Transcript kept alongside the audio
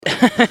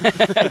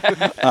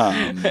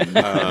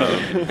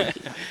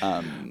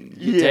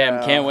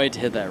Damn, can't wait to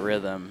hit that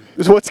rhythm.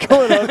 What's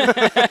going on?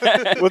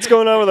 What's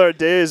going on with our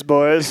days,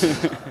 boys?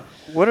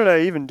 What did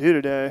I even do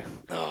today?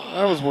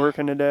 I was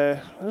working today.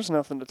 There's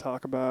nothing to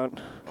talk about.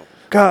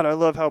 God, I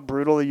love how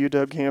brutal the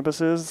UW campus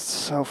is. It's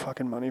so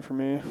fucking money for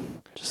me.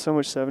 Just so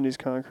much 70s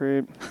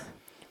concrete.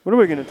 What are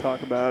we going to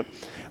talk about?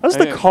 How's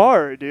the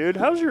car, dude?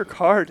 How's your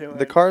car doing?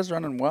 The car's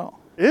running well.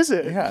 Is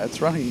it? Yeah,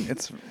 it's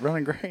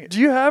running great. Do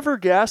you have her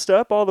gassed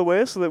up all the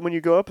way so that when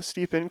you go up a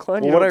steep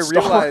incline, Well, you what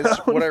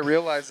don't I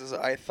realized is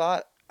I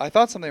thought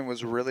something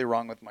was really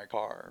wrong with my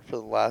car for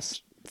the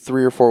last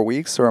 3 or 4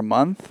 weeks or a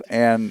month,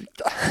 and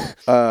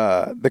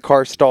the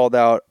car stalled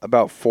out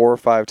about 4 or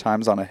 5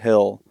 times on a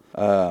hill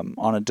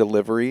on a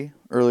delivery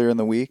earlier in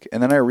the week,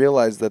 and then I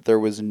realized that there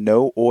was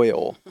no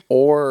oil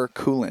or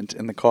coolant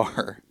in the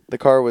car. The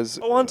car was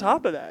on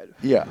top of that.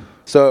 Yeah.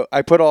 So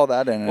I put all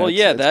that in. Well, and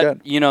yeah, it's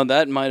that good.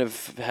 that might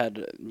have had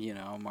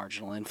a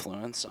marginal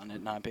influence on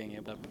it not being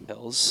able to put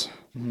pills.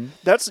 Mm-hmm.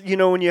 That's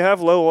when you have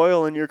low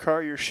oil in your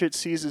car, your shit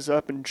seizes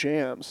up and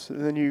jams,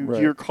 and then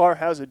your car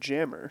has a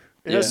jammer.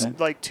 It has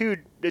like 2.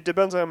 It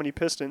depends on how many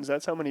pistons.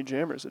 That's how many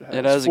jammers it has.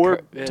 It has 4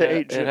 to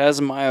 8. It has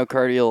a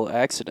myocardial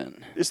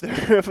accident.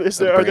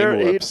 Are there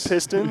 8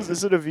 pistons?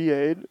 Is it a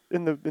V8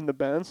 in the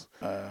Benz?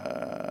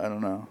 I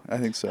don't know. I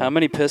think so. How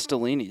many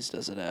pistolinis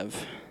does it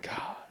have?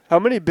 God. How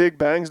many big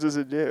bangs does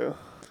it do?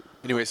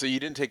 Anyway, so you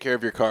didn't take care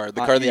of your car,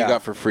 the car that you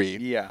got for free.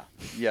 Yeah.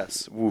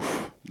 Yes.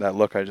 Woof. That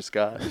look I just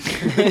got.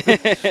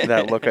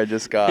 That look I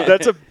just got.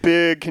 That's a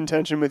big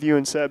contention with you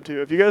and Seb too.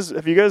 Have you guys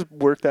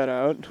worked that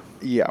out?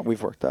 Yeah,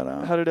 we've worked that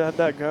out. How'd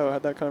that go?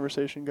 How'd that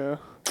conversation go?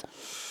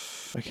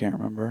 I can't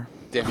remember.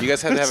 Damn, you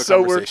guys had to have a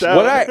so conversation.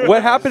 Worked out.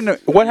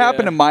 What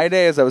happened to my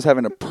day is I was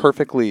having a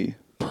perfectly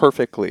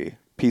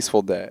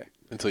peaceful day.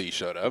 Until you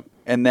showed up.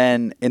 And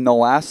then in the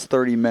last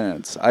 30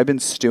 minutes, I've been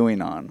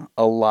stewing on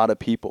a lot of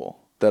people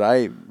that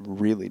I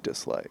really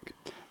dislike.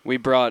 We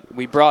brought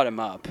him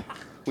up.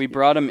 We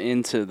brought him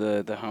into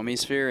the homie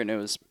sphere, and it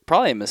was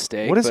probably a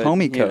mistake. What is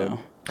homie code?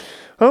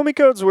 Homie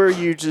code's where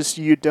you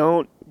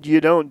don't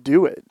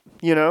do it.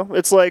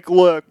 It's like,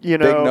 look, big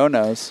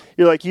no-nos.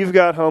 You're like, you've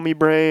got homie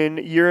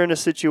brain. You're in a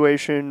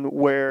situation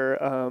where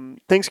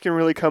things can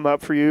really come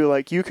up for you.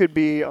 Like, you could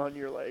be on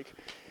your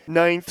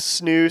 9th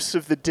snooze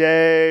of the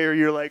day, or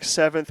your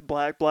 7th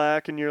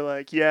black, and you're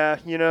like, yeah,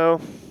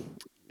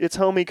 it's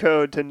homie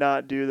code to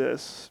not do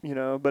this,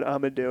 but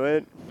I'm gonna do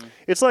it. Mm-hmm.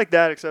 It's like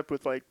that, except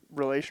with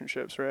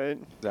relationships, right?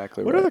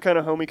 Exactly. What other kind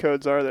of homie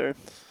codes are there?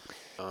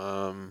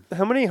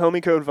 How many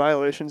homie code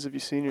violations have you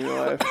seen in your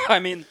life? I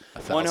mean,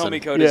 one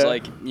homie code is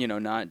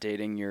not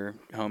dating your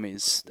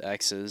homie's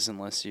exes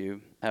unless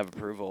you have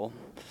approval.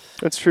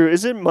 That's true.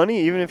 Is it money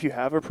even if you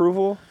have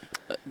approval?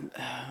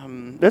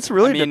 That's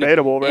really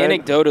debatable, right?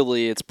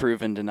 Anecdotally, it's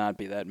proven to not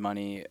be that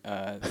money,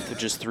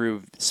 just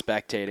through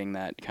spectating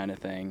that kind of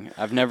thing.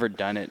 I've never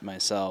done it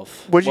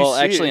myself.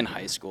 Actually, in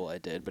high school I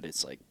did, but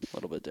it's a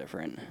little bit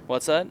different.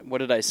 What's that? What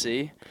did I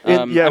see?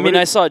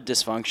 I saw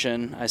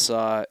dysfunction. I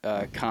saw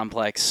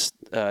complex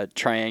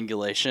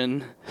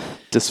triangulation.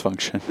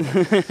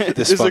 Dysfunction.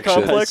 Does a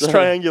complex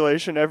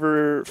triangulation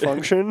ever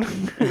function?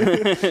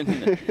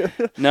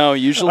 No,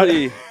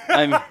 usually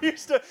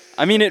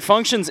it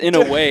functions in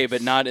a way,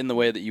 but not in the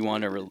way that you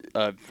want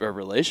a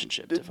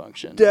relationship to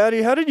function.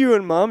 Daddy, how did you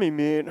and Mommy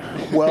meet?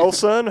 Well,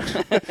 son,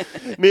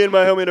 me and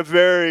my homie had a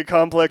very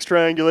complex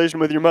triangulation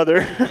with your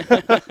mother.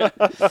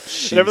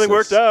 And everything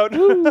worked out.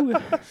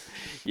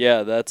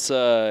 Yeah, that's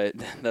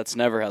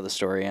never how the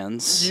story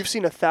ends. You've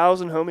seen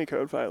 1,000 homie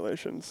code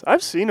violations.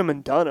 I've seen them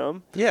and done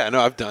them. Yeah,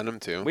 no, I've done them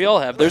too. We all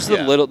have. There's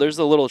the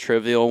little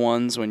trivial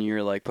ones when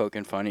you're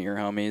poking fun at your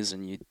homies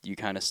and you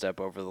kind of step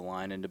over the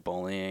line into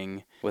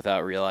bullying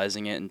without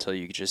realizing it until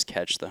you just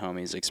catch the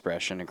homie's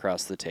expression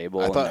across the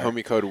table. I thought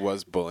homie code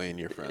was bullying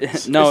your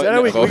friends.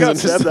 No, we got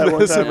Seb that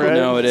one time, right?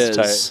 No, it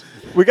is.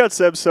 We got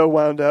Seb so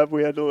wound up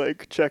we had to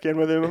check in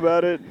with him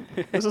about it.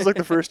 This was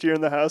the first year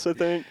in the house, I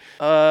think.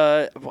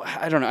 I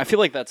don't know. I feel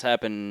like that's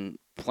happened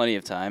plenty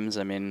of times.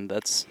 I mean,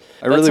 that's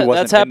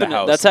happened.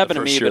 That's happened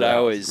to me, but I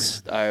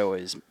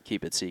always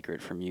keep it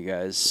secret from you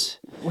guys.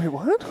 Wait,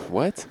 what?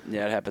 What?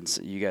 Yeah, it happens.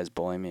 You guys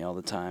bully me all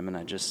the time, and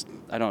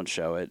I don't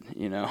show it.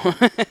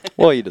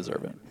 Well, you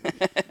deserve it.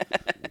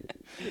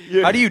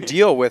 Yeah. How do you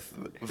deal with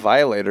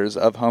violators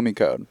of homie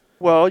code?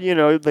 Well,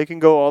 they can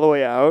go all the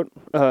way out.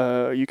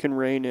 You can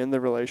rein in the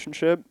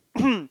relationship.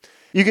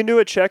 You can do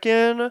a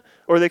check-in,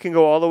 or they can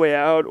go all the way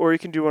out, or you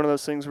can do one of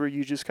those things where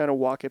you just kind of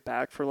walk it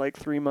back for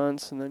 3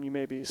 months, and then you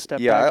maybe step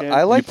back in. Yeah,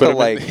 I like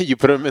you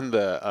put them in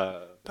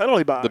the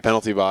penalty box. The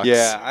penalty box.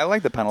 Yeah, I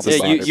like the penalty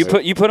box.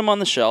 You put them on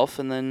the shelf,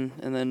 and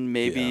then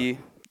maybe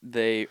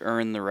they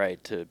earn the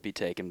right to be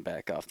taken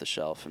back off the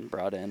shelf and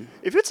brought in.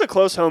 If it's a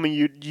close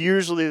homie,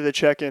 usually the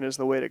check-in is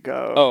the way to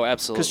go. Oh,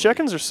 absolutely. Because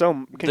check-ins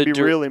can be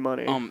really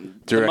money.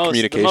 Direct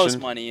communication. The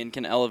most money, and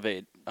can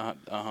elevate a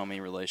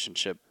homie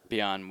relationship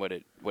beyond what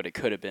it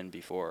could have been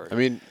before. I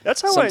mean,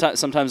 that's how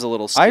sometimes a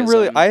little. I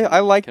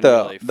like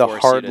the really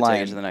hard to line.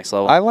 take it to the next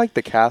level. I like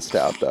the cast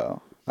out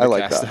though. I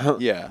like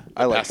that. Yeah,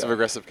 I like passive that.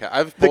 aggressive.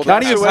 I've The pulled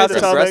Not out even Castaway, passive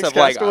the Tom aggressive,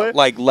 Hanks Castaway?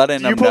 like letting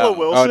Do you them pull a know.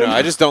 Wilson? Oh no,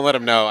 I just don't let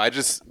them know. I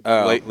just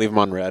leave them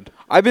on red.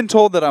 I've been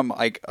told that I'm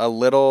like a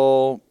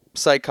little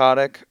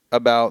psychotic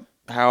about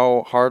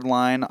how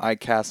hardline I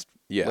cast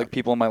like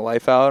people in my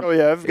life out. Oh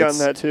yeah, I've gotten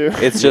that too.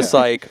 It's just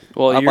like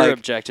Well, I'm you're like,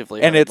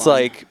 objectively and it's hardline.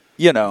 like,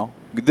 you know,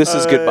 this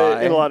is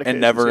goodbye in a lot of and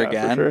cases, never yeah, for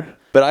again. sure.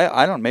 But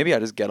I don't. Maybe I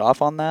just get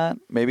off on that.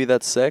 Maybe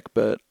that's sick,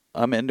 but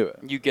I'm into it.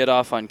 You get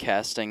off on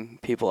casting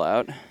people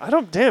out. I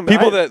don't damn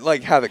People that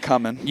like have it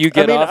coming. You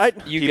get off.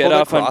 People You get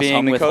that off on cross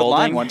being homie code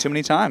line withholding. one too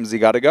many times. You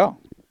got to go.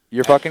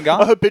 You're fucking a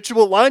gone.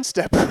 habitual line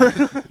stepper.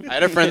 I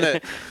had a friend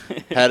that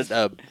had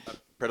a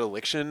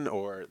predilection,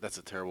 or that's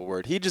a terrible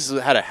word. He just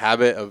had a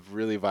habit of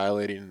really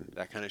violating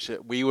that kind of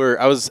shit.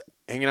 I was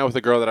hanging out with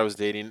a girl that I was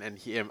dating, and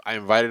I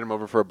invited him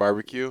over for a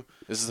barbecue.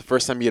 This is the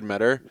first time he had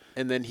met her,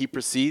 and then he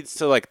proceeds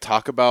to like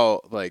talk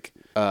about like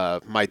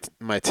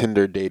my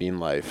Tinder dating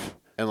life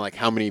and like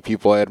how many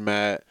people I had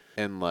met,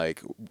 and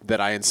like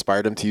that I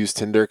inspired him to use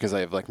Tinder because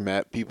I've like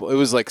met people. It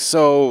was like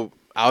so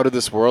out of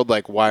this world.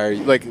 Like, why are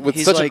you like with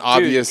He's such like, an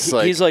obvious dude,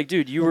 like? He's like,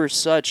 dude, you were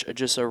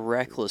just a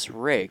reckless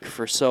rake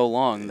for so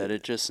long that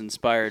it just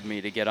inspired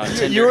me to get on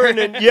Tinder.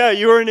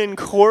 you were an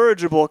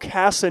incorrigible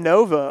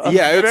Casanova. A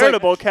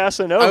veritable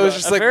Casanova. I was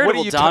just a like, what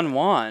veritable are you Don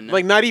Juan.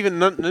 Like, not even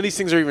none of these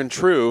things are even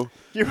true.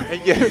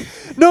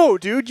 No,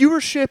 dude, you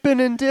were shipping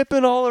and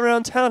dipping all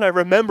around town. I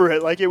remember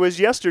it like it was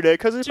yesterday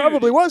because it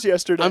probably was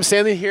yesterday. I'm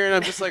standing here and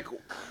I'm just like,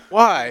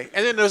 why?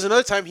 And then there was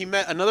another time he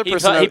met another he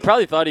person. he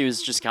probably thought he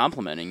was just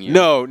complimenting you.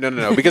 No.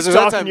 Because there's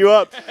another talking time you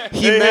up.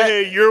 He met.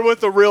 Hey, you're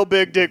with a real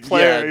big dick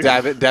player.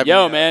 Yeah, David.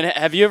 Yo, man,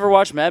 have you ever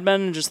watched Mad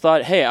Men and just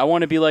thought, hey, I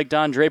want to be like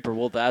Don Draper?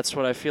 Well, that's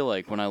what I feel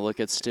like when I look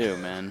at Stu,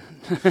 man.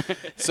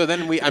 So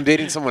then I'm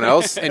dating someone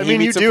else, and I he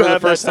mean, you meets him do for the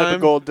have that first type time.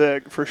 of gold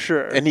dick for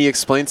sure. And he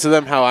explains to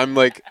them how I'm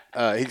like,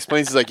 he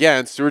explains, he's like, yeah,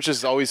 and Stuart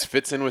just always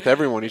fits in with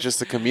everyone. He's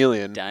just a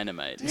chameleon.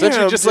 Dynamite.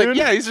 Essentially, just dude. like,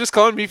 yeah, he's just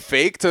calling me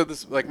fake to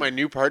this, like my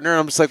new partner.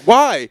 I'm just like,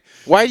 why?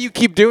 Why do you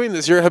keep doing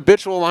this? You're a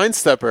habitual line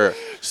stepper.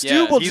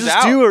 Stu will he's just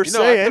out. do or You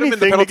know, I say put him in the anything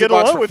to penalty get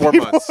box along for with 4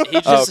 people. months.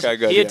 He just Okay,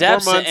 good, he yeah.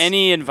 adapts 4 to months.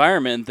 any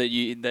environment that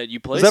you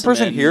place that him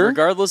person in, here?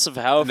 regardless of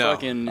how No.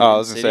 fucking Oh, I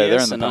was gonna say, they're in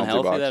insidious the and penalty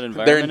unhealthy box. that They're in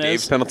environment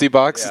Dave's is. penalty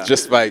box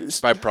just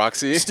by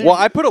proxy. Well,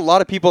 I put a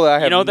lot of people that I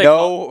have know what they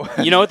no,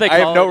 you know what they I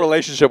have call no it?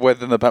 relationship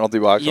with in the penalty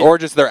box, Yeah. or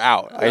just they're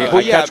out. I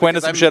Well, yeah, catch wind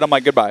of because some shit. I'm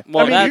like, goodbye.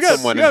 Well, I mean, you that's got,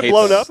 someone you who got hates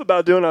blown us. up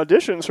about doing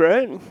auditions,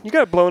 right? You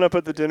got blown up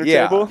at the dinner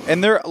table.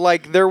 And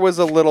there was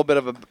a little bit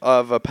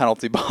of a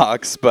penalty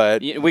box,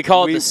 but we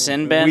call it the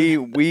sin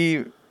bin.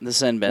 We the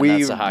sin bin. we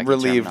That's a hockey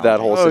relieved that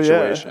whole terminology.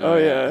 situation. Oh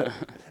yeah.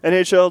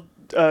 NHL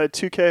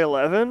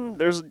 2K11. He's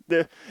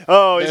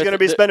There's gonna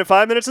be the- spending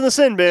 5 minutes in the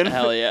sin bin.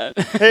 Hell yeah.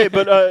 Hey,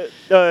 but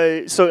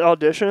so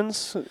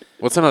auditions.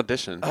 What's an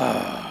audition?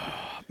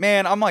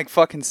 Man, I'm like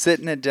fucking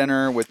sitting at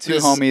dinner with two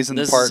homies and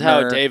the this partner. is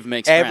how Dave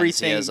makes friends. He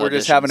everything. has We're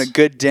just having a auditions.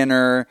 good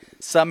dinner.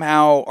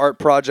 Somehow, art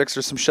projects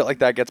or some shit like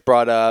that gets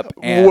brought up.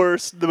 And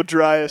Worst, the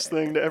driest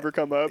thing to ever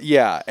come up.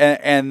 Yeah,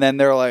 and then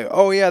they're like,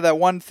 "Oh yeah, that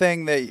one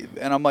thing that,"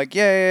 and I'm like,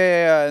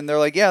 "Yeah," and they're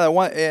like, "Yeah, that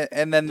one,"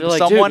 and then They're like,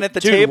 someone dude, at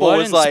the dude, table what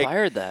was like,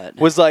 inspired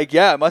that?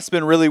 "Yeah, it must have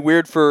been really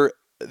weird for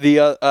the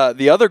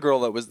other girl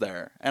that was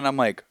there," and I'm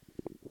like,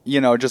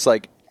 just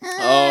like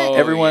Oh,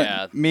 everyone,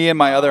 yeah. me and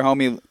my other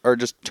homie are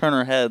just turn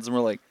our heads and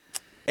we're like,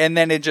 and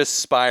then it just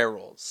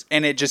spirals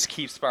and it just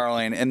keeps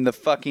spiraling and the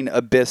fucking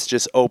abyss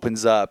just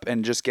opens up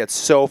and just gets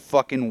so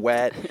fucking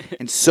wet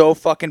and so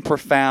fucking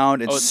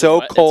profound and Oh, it's so a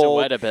wet- it's a cold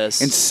wet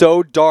abyss. and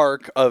so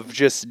dark of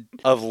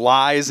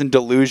lies and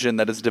delusion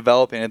that is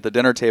developing at the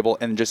dinner table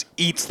and just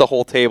eats the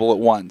whole table at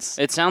once.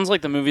 It sounds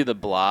like the movie The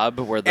Blob,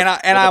 where the And where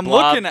the I'm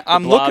blob, looking the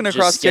blob across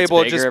just the gets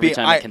table, bigger just every being,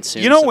 time it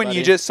consumes when you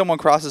somebody. just someone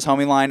crosses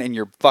homie line and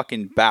you're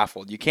fucking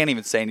baffled. You can't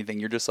even say anything.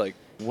 You're just like,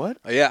 what?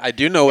 Yeah, I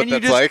do know what And you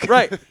that's just,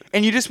 like. right?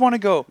 And you just want to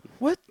go,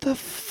 what the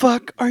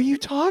fuck are you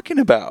talking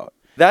about?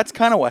 That's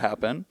kind of what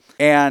happened.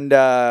 And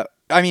I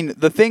mean,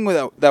 the thing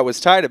that was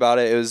tight about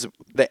it was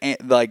the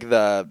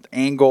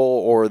angle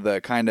or the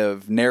kind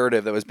of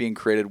narrative that was being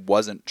created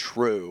wasn't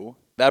true.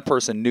 That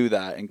person knew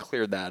that and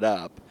cleared that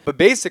up. But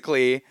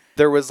basically,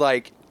 there was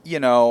lightly.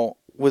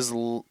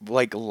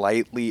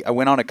 I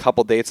went on a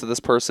couple dates with this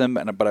person,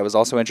 but I was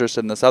also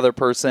interested in this other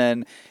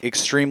person.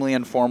 Extremely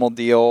informal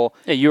deal.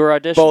 Yeah, you were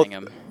auditioning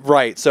him.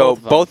 Right. So Both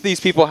of them. both these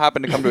people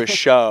happened to come to a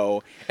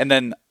show, and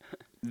then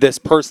this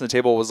person at the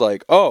table was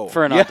like, "Oh,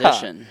 For an yeah,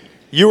 audition.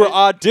 You were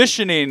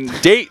auditioning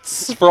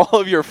dates for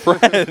all of your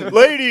friends."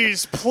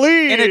 Ladies,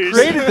 please. And it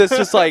created this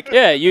just like,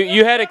 Yeah,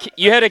 you had a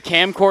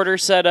camcorder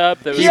set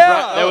up. That was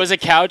Yeah. there was a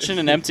couch in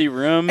an empty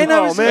room. And I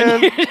Oh was-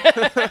 man, and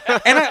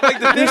I, like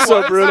the thing you're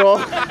so was,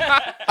 brutal.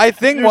 I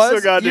think You're so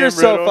was goddamn you're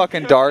so brutal.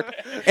 fucking dark.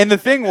 And the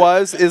thing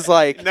is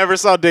like Never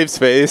saw Dave's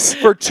face.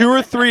 for 2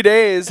 or 3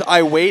 days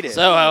I waited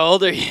So how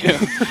old are you?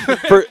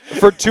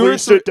 for 2 or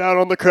Please 3. sit down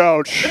on the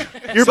couch.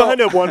 You're behind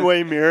a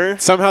one-way mirror.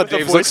 Somehow with a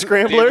Dave voice looks,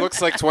 scrambler. Dave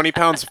looks like 20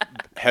 pounds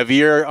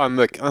heavier on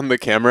the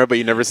camera, but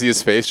you never see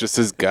his face, just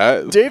his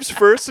gut. Dave's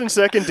first and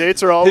second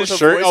dates are all His with a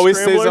shirt voice always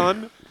scrambler. stays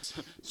on.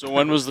 So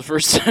when was the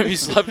first time you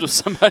slept with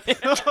somebody?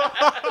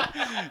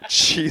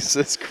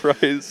 Jesus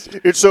Christ.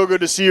 It's so good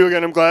to see you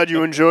again. I'm glad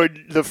you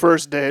enjoyed the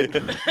first date.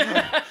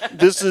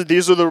 These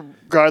are the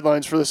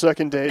guidelines for the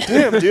second date.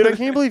 Damn, dude, I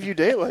can't believe you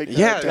date like that.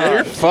 Yeah,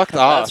 you're fucked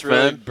off, That's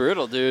really man.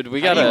 brutal, dude. We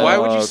I gotta. mean, why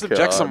would you Oh,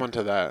 subject God. someone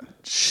to that?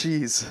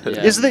 Jesus.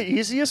 Yeah. Is the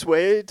easiest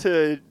way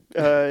to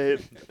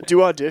do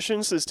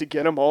auditions is to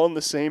get them all in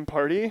the same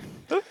party?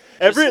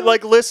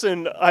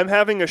 Listen, I'm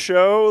having a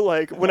show.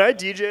 Like, when I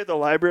DJ at the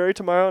library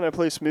tomorrow and I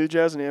play smooth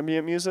jazz and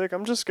ambient music,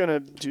 I'm just going to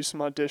do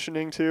some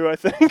auditioning too, I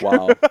think.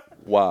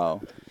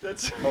 Wow.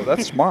 That's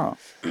tomorrow.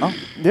 Oh.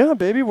 Yeah,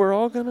 baby, we're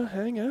all going to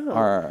hang out.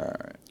 All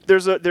right.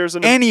 There's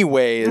an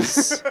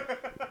Anyways,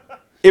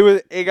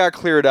 it got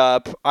cleared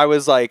up. I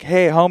was like,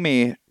 "Hey,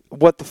 homie,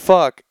 what the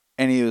fuck?"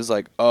 And he was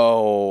like,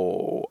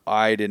 "Oh,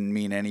 I didn't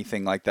mean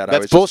anything like that. I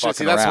That's was bullshit. Just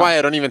See, fucking that's around." why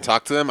I don't even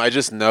talk to them. I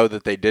just know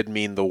that they did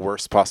mean the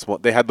worst possible.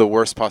 They had the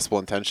worst possible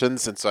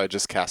intentions, and so I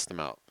just cast them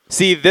out.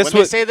 See, this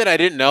When was they say that I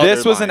didn't know.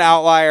 this they're was an lying.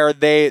 outlier.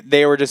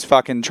 They were just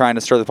fucking trying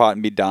to stir the pot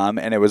and be dumb,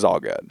 and it was all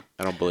good.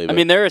 I don't believe it. I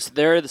mean, there are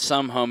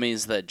some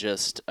homies that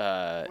just.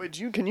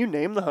 Wait, can you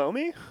name the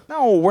homie?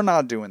 No, we're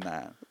not doing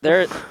that.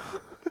 They're.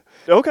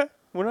 Okay,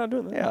 we're not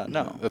doing that. Yeah,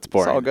 no, That's It's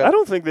all boring. good. I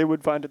don't think they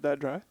would find it that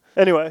dry.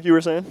 Anyway, you were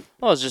saying?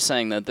 Well, I was just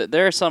saying that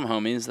there are some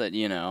homies that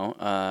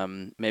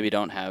maybe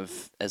don't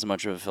have as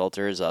much of a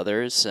filter as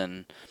others,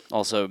 and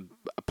also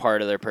a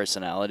part of their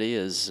personality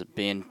is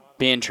being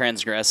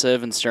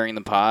transgressive and stirring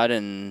the pot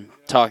and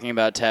talking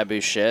about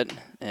taboo shit,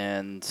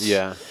 and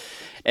Yeah.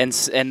 and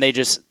they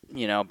just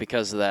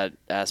because of that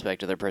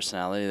aspect of their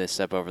personality, they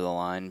step over the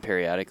line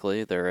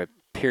periodically. They're a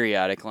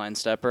periodic line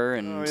stepper,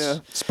 and Oh, yeah.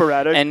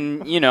 Sporadic.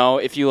 and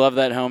if you love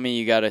that homie,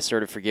 you gotta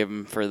sort of forgive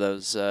him for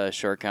those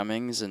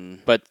shortcomings.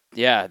 But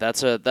yeah,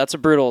 that's a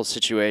brutal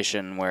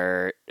situation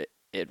where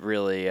it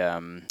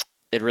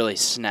really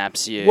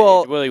snaps you.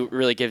 Well- it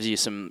really gives you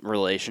some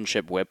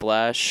relationship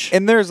whiplash.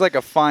 And there's like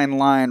a fine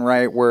line,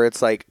 right, where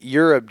it's like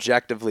you're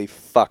objectively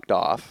fucked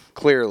off.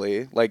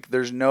 Clearly, like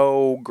there's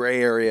no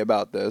gray area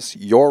about this.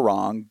 You're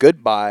wrong.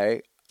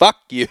 Goodbye. Fuck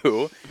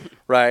you.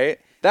 Right?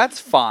 That's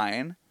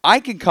fine. I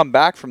can come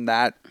back from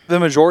that the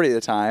majority of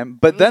the time,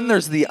 but then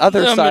there's the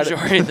other The side.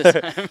 majority of the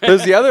time.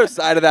 There's the other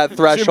side of that Jim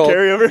threshold.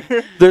 Carrey over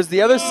here. There's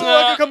the other I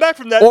side. can come back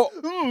from that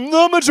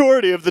the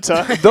majority of the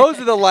time. Those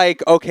are the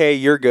like, okay,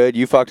 you're good,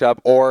 you fucked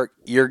up, or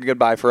you're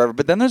goodbye forever.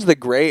 But then there's the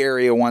gray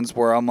area ones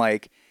where I'm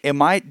like,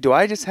 do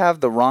I just have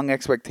the wrong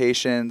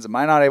expectations? Am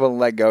I not able to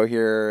let go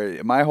here?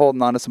 Am I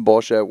holding on to some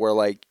bullshit where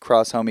like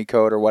cross homie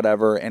code or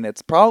whatever? And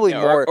it's probably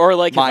more or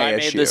like my if I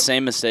issue. made the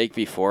same mistake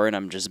before and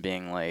I'm just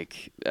being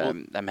like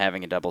I'm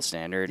having a double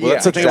standard. Well, Yeah,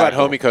 that's the thing about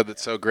exactly. homie code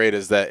that's so great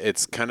is that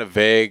it's kind of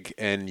vague,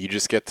 and you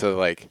just get to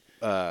like.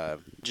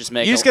 Just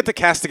make You just get to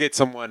castigate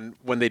someone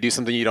when they do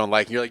something you don't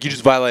like. You're like, you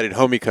just violated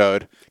homie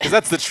code, because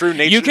that's the true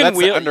nature. you can that's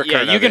the wheel,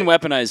 undercurrent you of can it.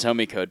 weaponize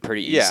homie code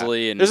pretty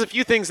easily. And There's a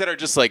few things that are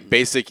just like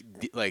basic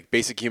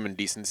human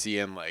decency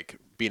and like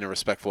being a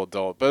respectful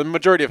adult. But the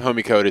majority of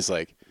homie code is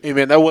like, hey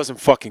man, that wasn't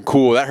fucking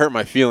cool. That hurt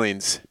my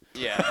feelings.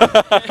 yeah.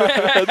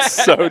 That's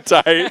so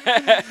tight.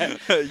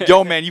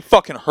 Yo, man, you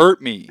fucking hurt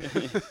me.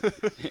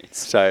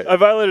 It's tight. I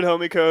violated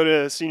homie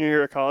code senior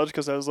year of college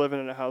because I was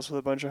living in a house with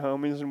a bunch of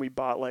homies and we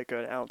bought like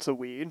an ounce of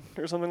weed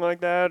or something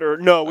like that. Or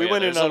no, we yeah,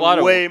 went in there's a on lot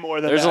of- way more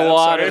than there's that. a I'm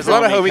lot sorry. There's a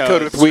lot of homie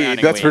code with weed,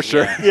 surrounding that's for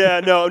sure.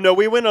 yeah. Yeah, no,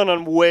 we went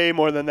on way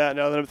more than that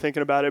now that I'm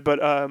thinking about it. But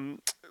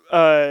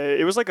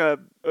it was like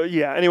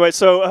Anyway,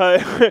 so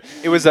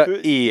It was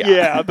a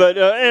yeah, but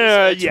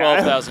A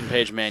yeah.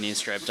 12,000-page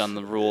manuscript on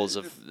the rules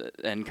of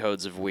and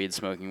codes of weed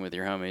smoking with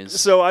your homies.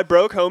 So I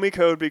broke homie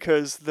code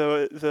because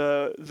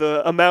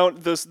the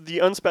amount the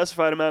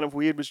unspecified amount of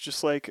weed was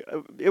just like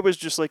it was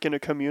just like in a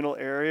communal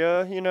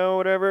area,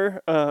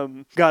 whatever.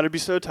 God, it'd be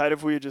so tight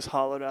if we had just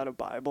hollowed out a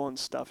Bible and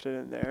stuffed it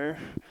in there.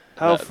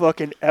 How That-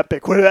 fucking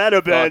epic would that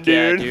have been, Fuck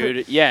yeah, dude?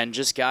 dude. Yeah, and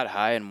just got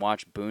high and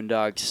watched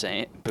Boondock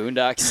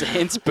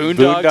Saints.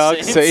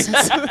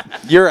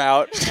 You're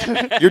out.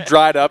 You're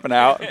dried up and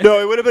out. No,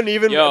 it would have been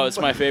even. Yo, it's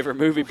my favorite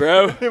movie,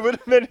 bro. It would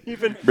have been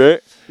even. Bruh.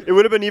 It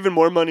would have been even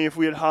more money if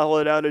we had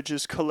hollowed out a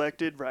just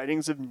collected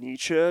writings of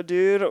Nietzsche,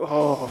 dude.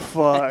 Oh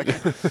fuck.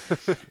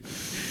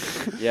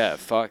 Yeah,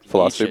 fuck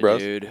Philosophy Nietzsche,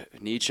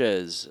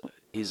 bros. dude.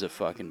 He's a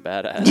fucking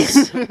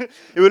badass.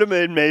 It would have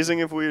been amazing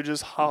if we had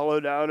just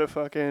hollowed out a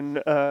fucking.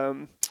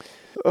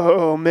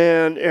 Oh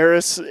man,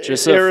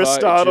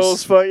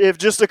 Aristotle's. If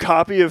just a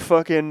copy of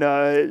fucking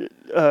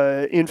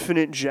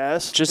Infinite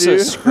Jest. just dude.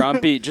 a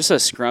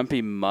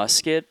scrumpy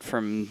musket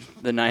from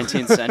the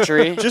 19th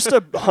century. Just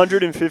a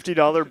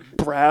 $150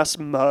 brass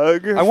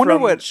mug. I wonder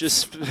from what-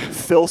 Just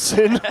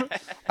Filson.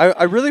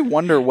 I really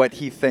wonder what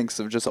he thinks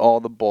of just all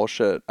the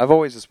bullshit. I've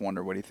always just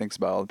wondered what he thinks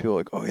about all the people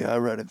like, oh yeah, I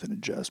read Infinite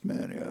Jest,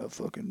 man. Yeah,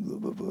 fucking blah,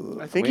 blah,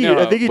 blah. I think We he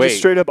know- just wait.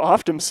 straight up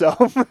offed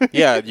himself.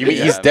 Yeah, you mean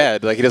he's Yeah.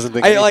 dead? Like he doesn't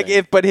think. I anything. like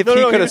if, but if No,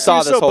 he no, could have was saw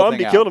this so whole bummed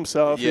thing he killed out.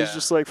 himself. He was Yeah.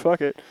 just like,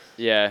 fuck it.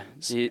 yeah.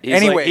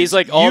 Anyways, He's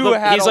like all you the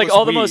had he's all like this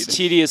all the weed. most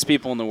tedious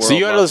people in the world. So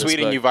you had all love this weed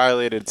and book. you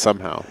violated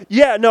somehow.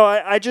 Yeah, no,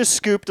 I just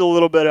scooped a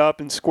little bit up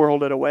and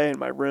squirreled it away in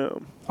my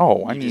room.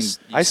 Oh, I mean,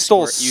 I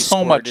stole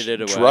so much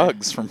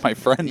drugs from my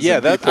friends. Yeah,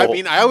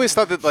 I always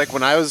thought that like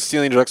when I was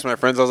stealing drugs from my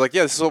friends, I was like,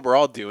 yeah, this is what we're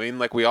all doing.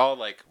 Like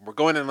we're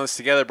going in this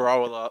together,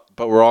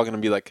 but we're all gonna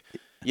be like,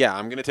 yeah,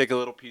 I'm gonna take a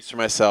little piece for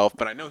myself,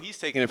 but I know he's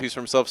taking a piece for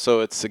himself, so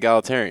it's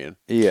egalitarian.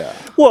 Yeah.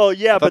 Well,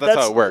 yeah, but that's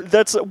how it worked.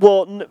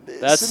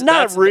 That's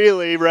not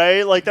really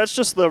right. Like that's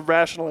just the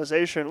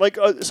rationalization. Like,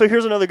 so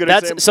here's another good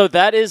example. So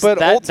that is the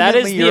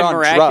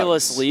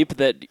miraculous leap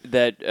that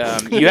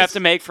you have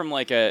to make from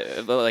like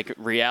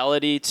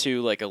reality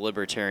to like a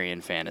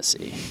libertarian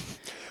fantasy.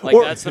 Like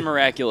that's the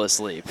miraculous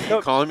leap.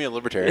 You're calling me a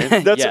libertarian?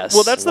 Yes.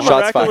 Well, that's the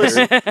miraculous.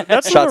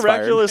 That's the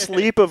miraculous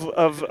leap of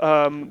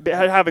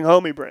having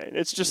homie brain.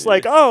 It's just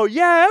like, oh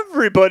yeah,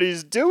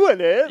 everybody's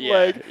doing it. Yeah.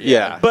 Like,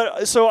 yeah.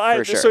 But so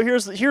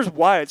here's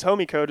why it's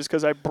homie code is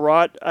because I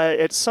brought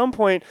at some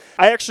point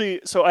I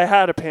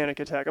had a panic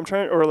attack. A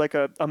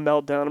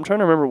meltdown. I'm trying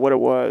to remember what it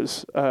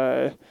was.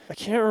 I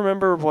can't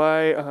remember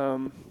why.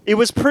 It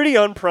was pretty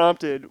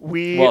unprompted.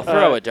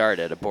 Throw a dart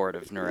at a board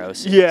of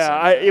neuroses.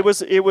 Yeah, it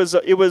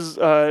was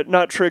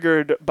not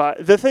triggered by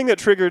the thing that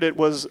triggered it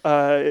was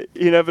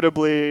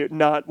inevitably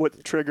not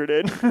what triggered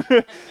it.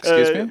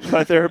 Excuse me?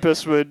 My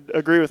therapist would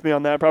agree with me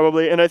on that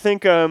probably, and I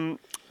think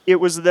it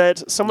was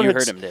that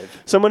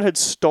someone had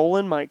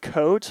stolen my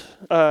coat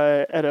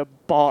at a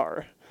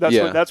bar.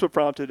 That's what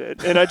prompted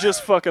it, and I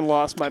just fucking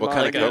lost my mind. What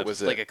kind of coat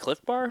was it? Like a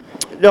Cliff Bar?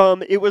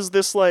 It was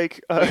this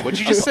like. What'd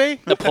you just say?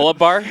 The pull-up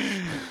bar?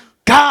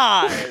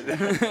 God!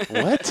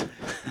 What?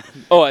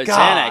 Oh, a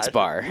Xanax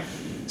bar.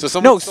 So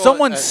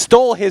someone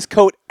stole his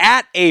coat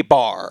at a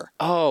bar.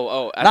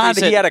 Oh. Not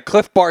that he had a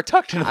Cliff Bar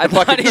tucked into the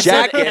fucking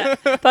jacket.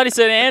 I thought he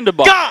said and a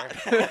bar. God!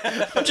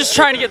 I'm just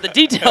trying to get the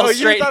details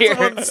straight here.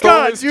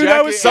 God,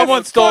 dude,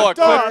 someone stole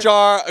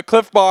a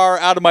Cliff Bar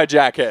out of my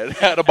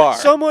jacket at a bar.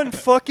 Someone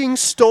fucking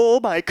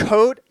stole my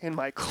coat and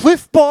my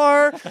Cliff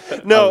Bar.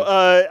 No,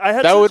 I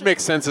had. That would make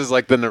sense as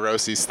like the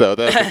neuroses though.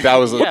 That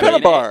was what kind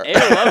of bar?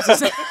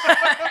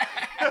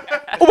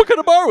 What kind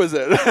of bar was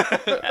it?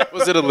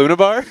 Was it a Luna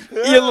bar?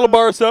 You had a little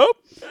bar of soap?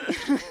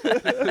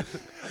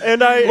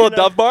 And a little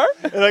Dove bar?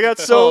 And I got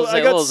so a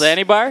little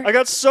Zanny bar? I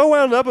got so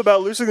wound up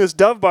about losing this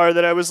Dove bar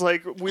that I was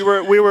like, we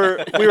left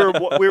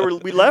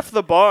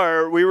the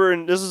bar.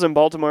 This was in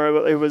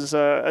Baltimore. It was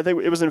I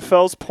think it was in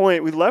Fells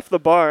Point. We left the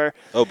bar.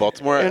 Oh,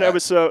 Baltimore. And I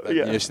was so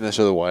You ever seen that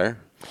show, The Wire?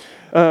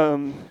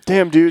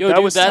 Damn, dude,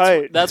 that was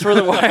tight. That's where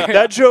the Wire.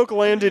 That joke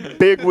landed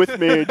big with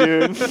me,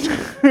 dude.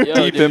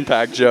 Deep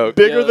impact joke.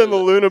 Bigger than the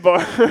Luna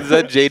bar. Is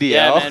that JDL?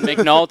 Yeah, man,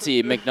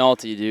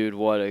 McNulty, dude,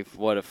 what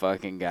a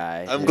fucking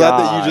guy. I'm glad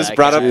that you just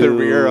brought up the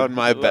rear on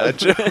my bad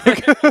joke.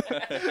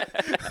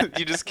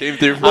 You just came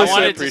through. I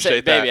wanted to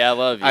say, baby, I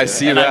love you. I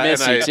see and that, I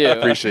miss and you too. I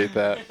appreciate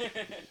that.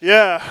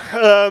 Yeah.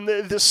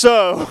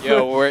 So.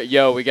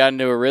 We got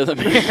into a rhythm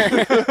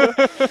here.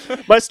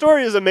 My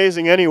story is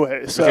amazing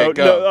anyway. So okay,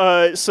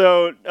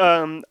 go.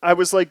 I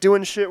was like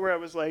doing shit where I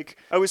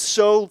was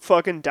so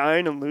fucking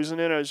dying and losing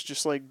it. I was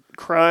just like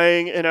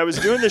crying, and I was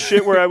doing the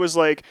shit where I was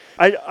like,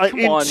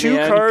 two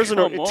cars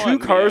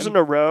in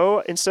a row.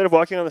 Instead of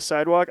walking on the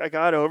sidewalk, I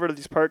got over to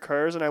these parked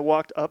cars and I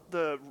walked up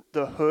the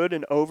hood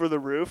and over the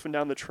roof and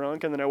down the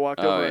trunk, and then I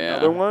walked over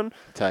another one.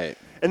 Tight.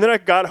 And then I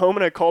got home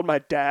and I called my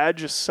dad,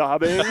 just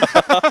sobbing.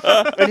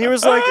 And he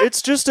was like,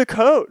 "It's just a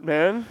coat,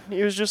 man."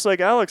 He was just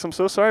like, "Alex, I'm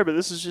so sorry, but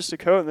this is just a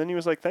coat." And then he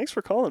was like, "Thanks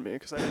for calling me,"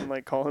 because I didn't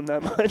like call him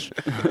that much.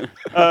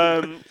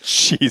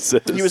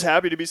 Jesus. He was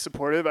happy to be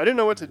supportive. I didn't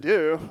know what to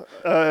do.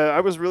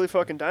 I was really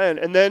fucking dying.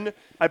 And then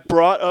I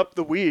brought up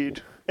the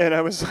weed. And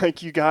I was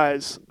like, "You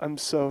guys, I'm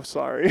so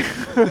sorry."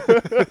 And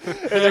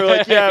they were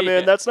like, "Yeah,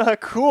 man, that's not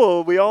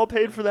cool. We all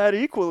paid for that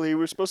equally.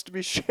 We're supposed to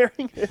be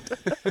sharing it."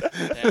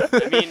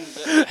 I mean,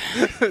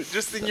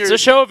 it's a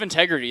show of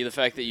integrity, the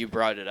fact that you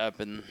brought it up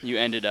and you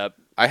ended up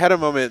I had a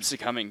moment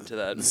succumbing to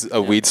that. This is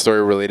a weed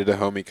story related to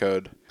homie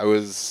code. I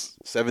was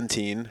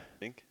 17, I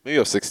think. Maybe I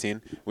was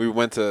 16. We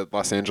went to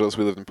Los Angeles.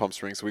 We lived in Palm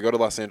Springs. So we go to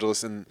Los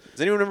Angeles, and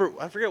does anyone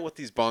remember? I forget what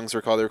these bongs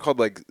were called. They were called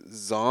like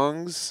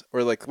zongs,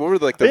 or like what were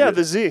like the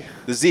the Z.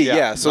 The Z,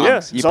 yeah. So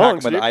you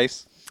pack them in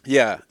ice.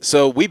 Yeah.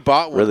 So we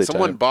bought one. Really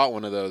Someone tight. bought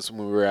one of those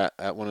when we were at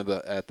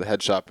the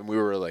head shop, and we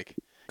were like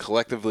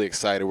collectively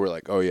excited. We're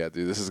like, oh yeah,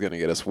 dude, this is gonna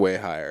get us way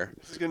higher.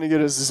 This is gonna get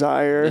us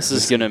Zyre. This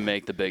is gonna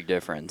make the big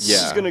difference. Yeah.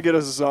 This is gonna get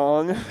us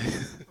Zong.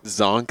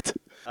 Zonked.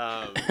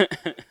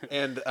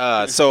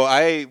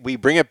 So we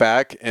bring it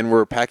back and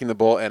we're packing the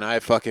bowl, and I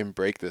fucking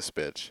break this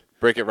bitch.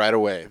 Break it right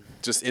away.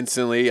 Just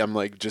instantly. I'm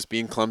like just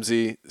being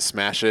clumsy,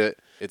 smash it,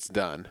 it's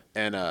done.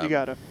 And You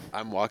gotta.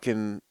 I'm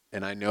walking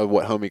and I know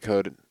what homie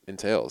code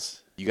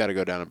entails. You got to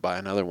go down and buy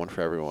another one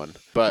for everyone.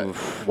 But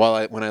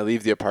when I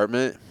leave the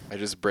apartment, I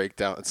just break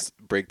down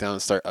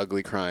and start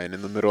ugly crying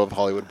in the middle of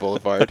Hollywood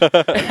Boulevard.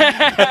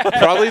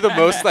 Probably the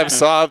most I've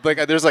sobbed.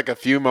 Like there's like a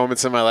few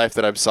moments in my life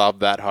that I've sobbed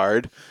that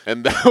hard,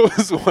 and that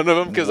was one of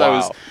them because I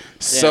was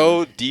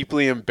so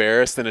deeply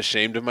embarrassed and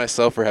ashamed of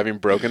myself for having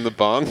broken the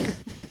bong.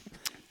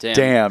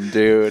 Damn,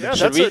 dude. Yeah,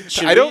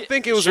 I don't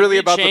think it was really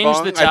about the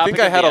bong. I think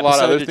I had a lot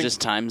of other things.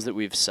 Just times that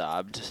we've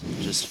sobbed,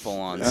 just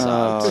full on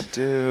sobbed. Oh,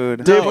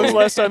 dude. Dave, when's the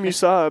last time you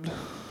sobbed?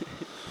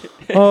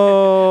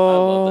 Oh, I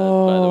love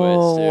that, by the way,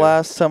 Stu.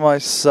 last time I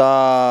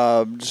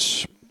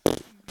sobbed.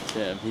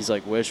 Yeah, he's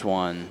like, which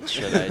one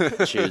should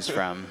I choose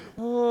from?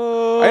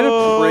 I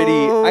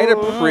had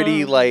a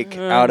pretty like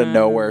out of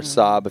nowhere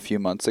sob a few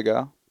months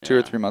ago, 2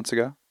 or 3 months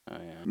ago. Oh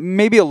yeah.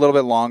 Maybe a little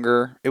bit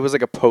longer. It was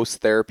like a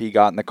post therapy.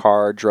 Got in the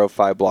car, drove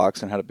 5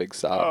 blocks, and had a big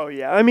sob. Oh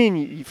yeah, I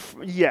mean,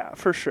 yeah,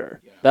 for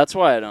sure. That's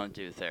why I don't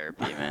do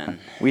therapy, man.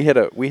 We hit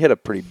a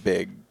pretty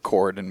big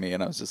chord in me,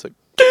 and I was just like,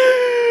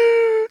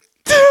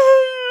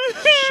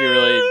 She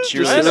really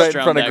just right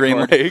in front of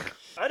Green Lake.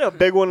 I had a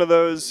big one of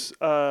those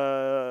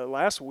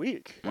last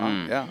week.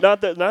 Yeah.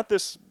 Not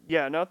this.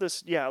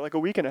 Yeah, like a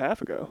week and a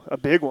half ago. A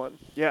big one.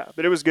 Yeah,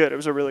 but it was good. It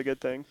was a really good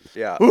thing.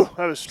 Yeah. Ooh,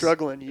 I was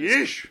struggling.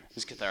 Yeesh.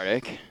 It's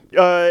cathartic.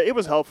 It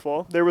was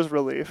helpful. There was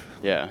relief.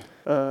 Yeah.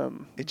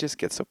 It just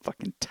gets so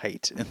fucking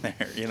tight in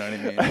there. You know what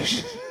I mean? I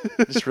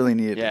just really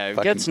need it. Yeah, to it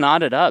fucking gets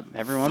knotted up.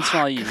 Every once in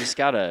a while, you just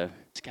gotta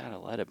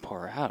let it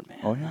pour out, man.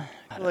 Oh yeah.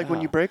 Like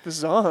when you break the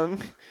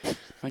zong,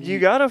 When you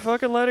gotta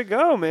fucking let it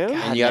go, man.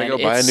 And you gotta man,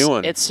 go buy a new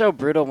one. It's so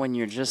brutal when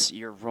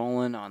you're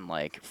rolling on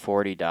like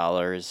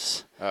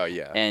 $40 Oh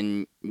yeah.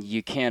 and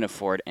you can't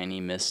afford any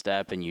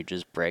misstep and you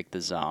just break the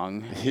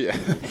zong. Yeah,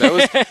 that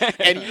was,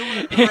 and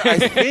you know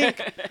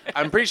what,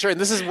 I'm pretty sure, and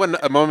this is when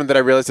a moment that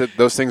I realized that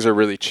those things are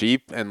really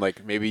cheap, and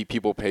like maybe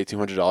people pay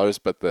 $200,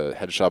 but the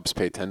head shops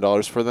pay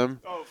 $10 for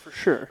them. Oh, for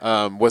sure.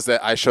 Was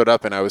that I showed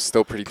up and I was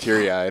still pretty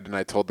teary-eyed, and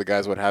I told the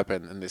guys what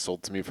happened, and they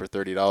sold to me for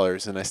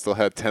 $30, and I still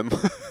had 10.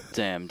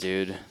 Damn,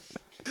 dude.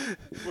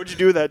 What'd you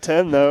do with that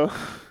 10 though?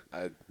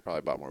 I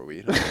probably bought more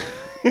weed.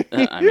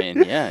 I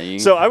mean, yeah. You,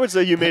 So I would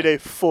say you made a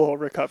full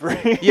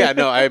recovery. Yeah,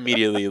 no, I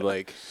immediately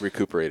like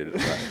recuperated.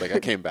 Like I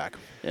came back.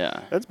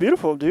 yeah. That's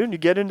beautiful, dude. You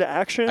get into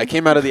action. I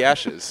came out of the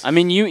ashes. I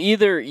mean, you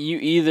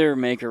either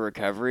make a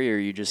recovery or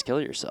you just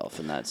kill yourself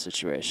in that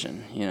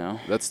situation. You know.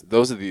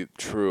 Those are the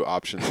true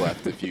options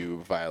left if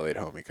you violate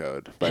homie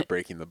code by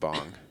breaking the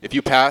bong. If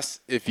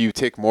you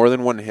take more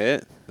than one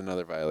hit,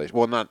 another violation.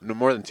 Well, not no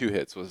more than 2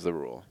 hits was the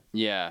rule.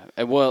 Yeah.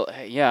 Well,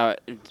 yeah.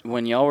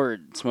 When y'all were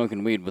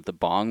smoking weed with the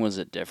bong, was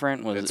it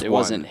different? It's It one.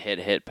 wasn't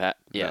hit pat.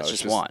 Yeah, No, it's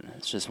just one.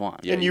 It's just one.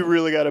 Yeah, and you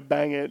really gotta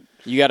bang it.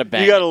 You gotta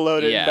bang. You gotta it.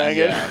 load it yeah. and bang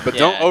Yeah, it. but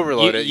don't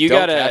overload it. You Don't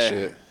gotta cash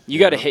it. You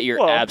got to hit your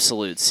Well-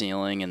 absolute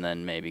ceiling and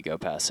then maybe go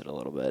past it a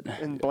little bit.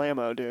 And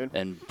blammo, dude.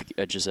 And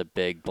just a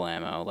big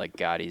blammo like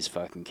Gotti's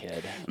fucking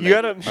kid. You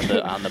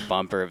gotta- on the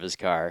bumper of his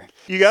car.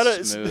 You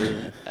gotta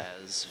Smooth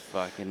as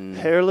fucking.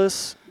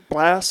 hairless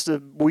blast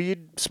of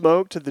weed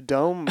smoke to the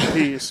dome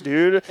piece,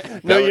 dude.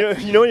 No,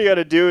 you know what you got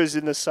to do is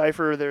in the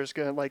cipher. There's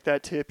gonna like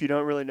that tip you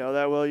don't really know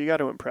that well. You got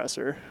to impress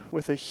her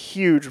with a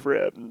huge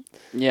rib.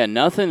 Yeah,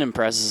 nothing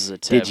impresses a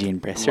tip. Did you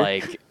impress her?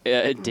 Like,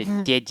 did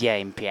you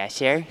impress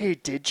her? Hey,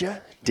 did ya?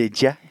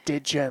 Did ya?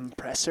 Did ya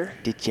impress her?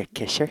 Did ya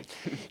kiss her?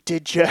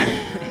 Did ya?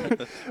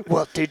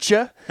 Well, did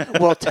ya?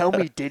 Well, tell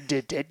me,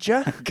 did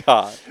ya?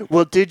 God.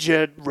 Well, did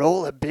you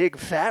roll a big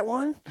fat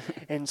one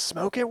and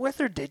smoke it with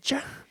her? Did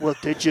you? Well,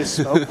 did you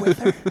smoke with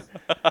her?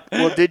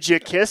 Well, did you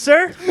kiss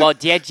her? Well,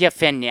 did you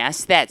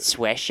finesse that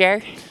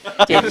swisher?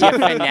 Did you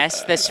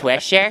finesse the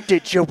swisher?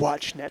 Did you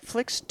watch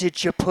Netflix?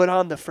 Did you put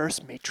on the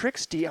first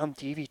Matrix on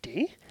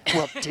DVD?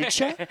 Well, did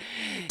you?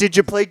 Did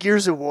you play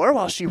Gears of War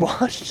while she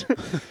watched?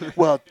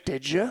 Well,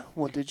 did you?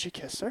 Well, did you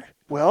kiss her?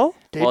 Well,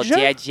 did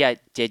you?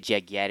 Did you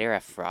get her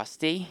a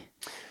Frosty?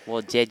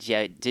 Well, did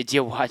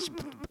you watch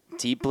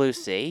Deep Blue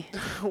Sea?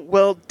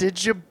 Well,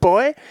 did you,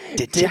 boy?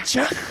 Did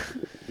ya?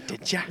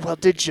 Did ya? Well,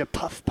 did you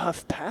puff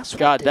pass? Well,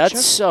 God, did that's ya?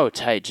 so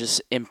tight.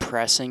 Just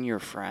impressing your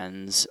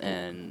friends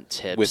and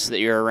tips that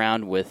you're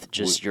around with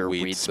just your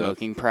weed weed stuff.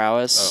 smoking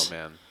prowess. Oh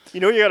man. You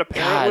know what you got to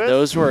pair it God, with?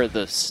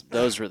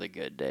 those were the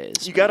good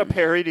days. You got to man.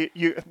 parody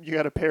you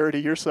got to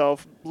parody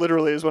yourself.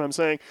 Literally, is what I'm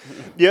saying.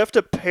 You have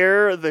to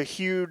pair the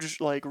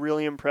huge, like,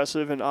 really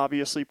impressive and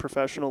obviously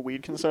professional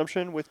weed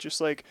consumption with just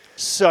like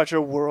such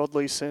a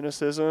worldly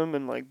cynicism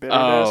and like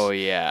bitterness. Oh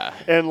yeah.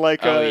 And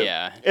like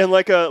and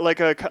like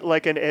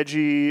an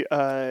edgy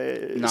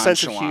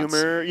sense of Nonchalance.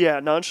 humor. Yeah,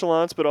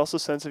 nonchalance, but also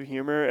sense of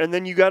humor. And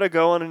then you got to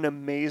go on an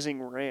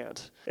amazing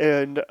rant.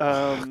 And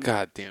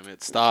God damn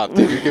it! Stop,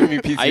 dude. You're giving me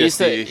PTSD. I used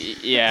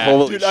to, yeah.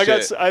 Holy dude,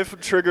 shit. I've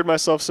triggered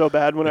myself so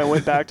bad when I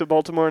went back to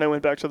Baltimore and I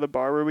went back to the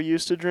bar where we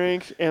used to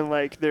drink, and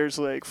like there's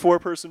like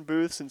 4-person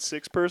booths and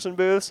 6-person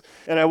booths,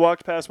 and I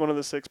walked past one of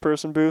the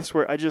 6-person booths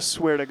where I just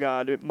swear to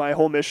God, my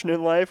whole mission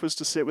in life was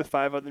to sit with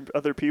 5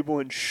 other people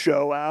and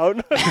show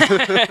out.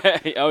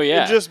 Oh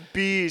yeah. And just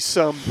be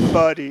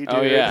somebody, dude.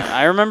 Oh yeah,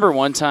 I remember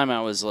one time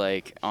I was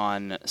like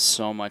on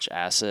so much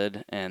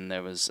acid, and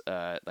there was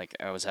like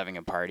I was having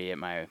a party at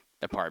my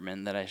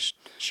apartment that I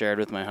shared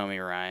with my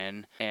homie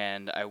Ryan,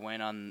 and I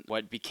went on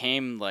what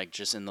became like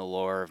just in the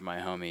lore of my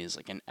homies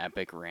like an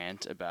epic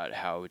rant about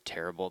how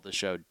terrible the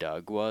show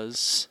Doug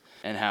was.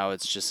 And how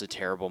it's just a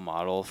terrible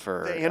model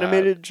for The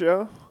animated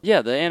show?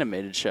 Yeah, the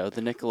animated show, the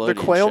Nickelodeon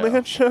The Quail show.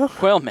 Man show?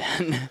 Quail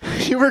Man.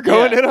 You were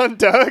going Yeah. in on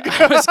Doug?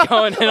 I was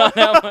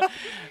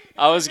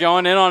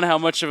going in on how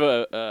much of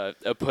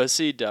a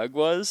pussy Doug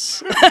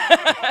was.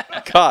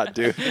 God,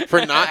 dude.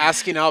 For not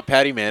asking out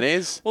Patty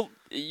Mayonnaise? Well,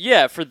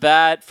 Yeah, for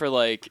that, for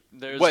like,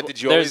 What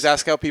did you always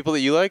ask out people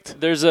that you liked?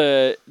 There's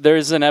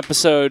an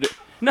episode.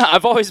 No,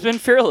 I've always been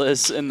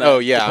fearless in that. Oh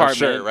yeah, department, I'm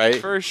sure, right?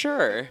 For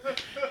sure.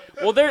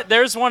 Well,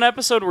 there's one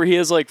episode where he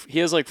has like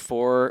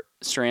 4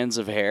 strands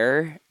of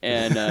hair,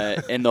 and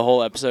and the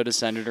whole episode is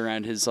centered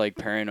around his like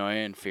paranoia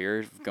and fear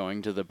of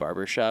going to the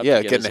barbershop. Yeah,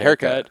 to get getting his a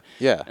haircut.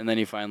 Yeah, and then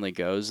he finally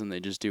goes, and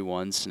they just do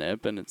one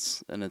snip, and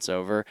it's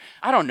over.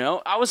 I don't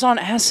know. I was on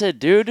acid,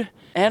 dude,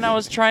 and I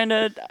was trying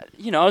to,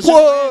 I was.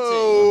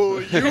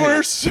 Whoa! You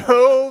were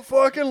so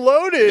fucking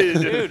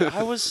loaded, dude.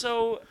 I was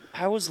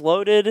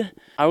loaded.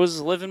 I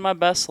was living my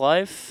best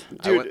life,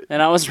 dude,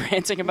 and I was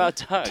ranting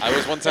about Doug. I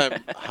was one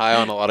time high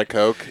on a lot of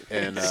coke,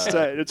 and it's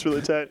tight. It's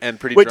really tight. And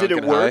pretty. Wait, drunk did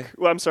it and work? high.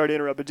 Well, I'm sorry to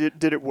interrupt, but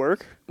did it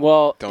work?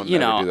 Well, don't do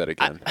that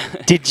again.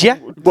 Did ya?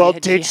 Well,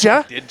 did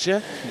ya? Did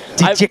ya?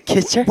 Did you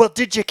kiss her? Well,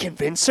 did you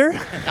convince her?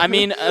 I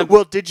mean,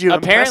 well, did you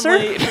impress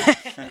apparently. her?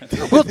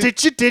 Well,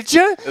 did you?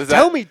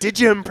 Tell me, did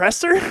you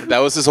impress her? That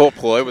was his whole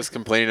ploy, was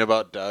complaining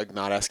about Doug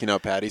not asking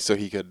out Patty so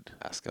he could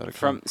ask out a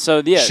girl.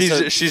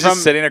 She's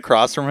just sitting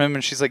across from him,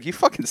 and she's like, "You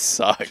fucking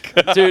suck,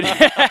 dude."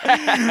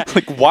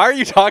 Like, why are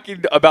you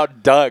talking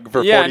about Doug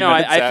for 40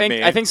 minutes at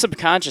me? I think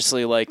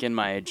subconsciously, like in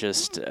my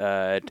just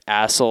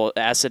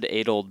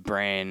acid-addled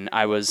brain,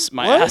 I was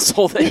my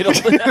ass-addled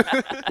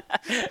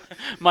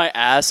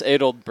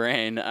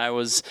brain. I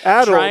was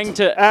trying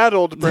to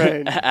addled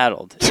brain.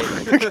 Addled.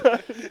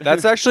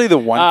 That's actually the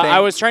one thing. I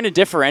was trying to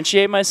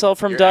differentiate myself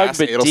from Your Doug,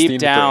 but deep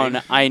down,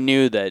 brain. I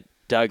knew that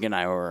Doug and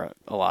I were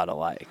a lot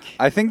alike.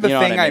 I think the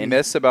thing I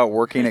miss about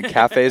working at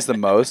cafes the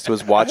most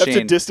was watching. I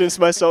have to distance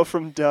myself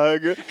from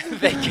Doug.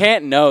 They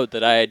can't know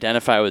that I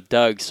identify with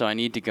Doug, so I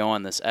need to go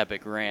on this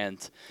epic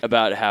rant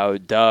about how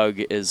Doug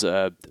is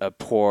a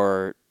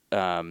poor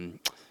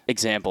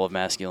example of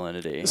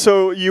masculinity.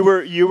 So you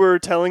were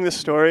telling the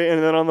story,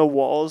 and then on the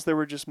walls there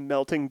were just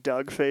melting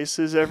Doug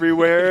faces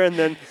everywhere, and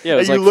then yeah,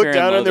 you like looked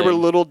down and there were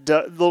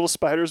little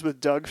spiders with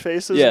Doug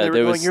faces. Yeah, and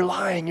they were going, "You're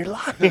lying, you're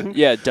lying."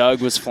 Yeah,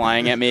 Doug was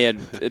flying at me,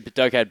 and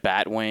Doug had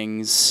bat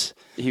wings.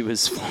 He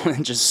was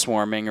just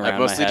swarming around my head. I've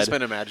mostly just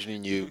been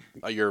imagining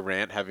your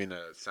rant having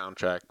a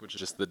soundtrack, which is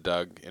just the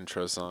Doug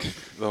intro song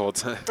the whole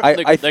time.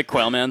 The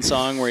Quailman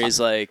song where he's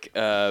like,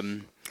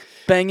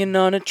 banging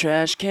on a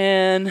trash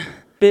can,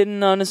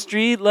 bidding on a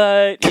street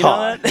light. You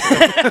know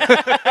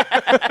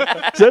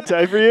that? Is that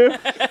tight for you?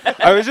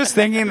 I was just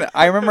thinking,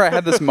 I remember I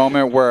had this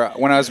moment where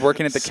when I was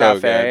working at the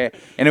cafe,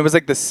 and it was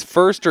like this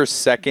first or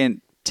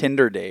second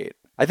Tinder date.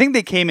 I think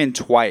they came in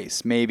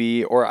twice,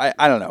 maybe, or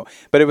I don't know.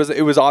 But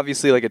it was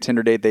obviously like a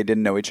Tinder date. They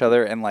didn't know each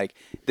other, and like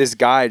this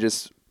guy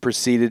just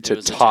proceeded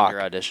to talk. A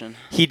Tinder audition.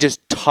 He just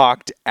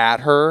talked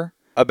at her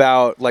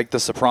about like The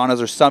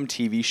Sopranos or some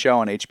TV show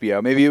on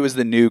HBO. Maybe it was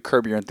the new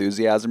Curb Your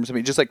Enthusiasm or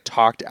something. He just like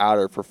talked at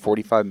her for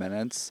 45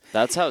 minutes.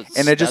 That's how.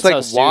 And I just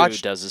like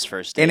watched. Does his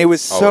first date. And it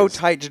was so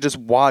tight to just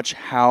watch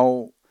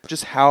how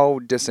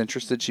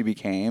disinterested she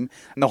became,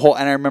 and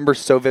I remember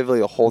so vividly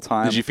the whole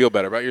time. Did you feel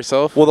better about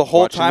yourself? Well, the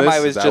whole time this? I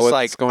was just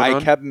like, I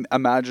on? kept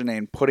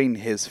imagining putting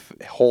his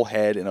whole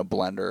head in a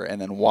blender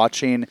and then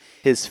watching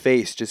his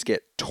face just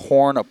get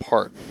torn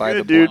apart by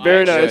the dude, blender.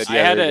 very nice.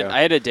 I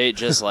had a date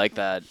just like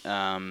that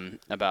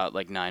about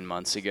like 9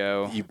 months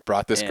ago. You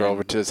brought this girl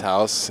over to his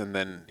house, and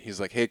then he's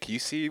like, "Hey, can you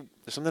see?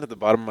 There's something at the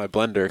bottom of my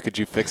blender. Could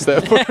you fix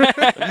that for me?"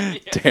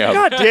 Damn.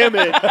 God damn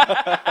it.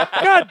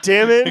 God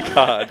damn it.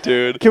 God,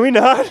 dude. Can we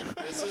not?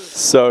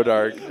 So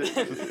dark.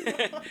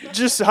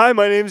 Just, hi,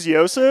 my name's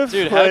Yosef.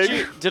 Dude,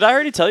 did I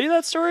already tell you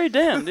that story?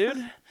 Damn,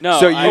 dude. No.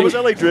 So was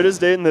that like Dritta's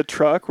date in the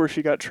truck where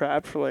she got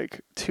trapped for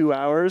like 2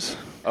 hours?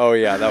 Oh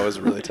yeah, that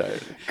was really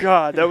tight.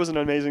 God, that was an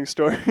amazing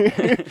story.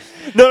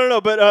 No,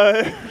 but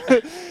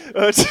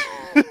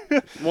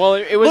well,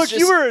 it was. Look, just,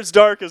 you were as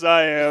dark as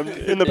I am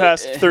in the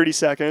past 30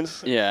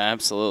 seconds. Yeah,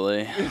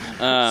 absolutely.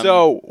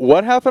 So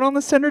what happened on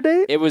this Tinder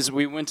date?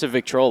 We went to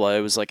Victrola.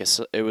 It was like a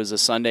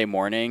Sunday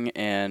morning,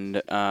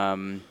 and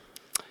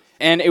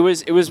it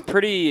was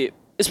pretty.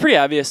 It's pretty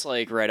obvious,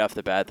 like right off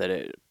the bat, that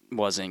it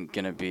wasn't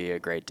gonna be a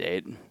great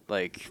date.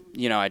 Like,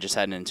 I just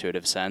had an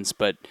intuitive sense,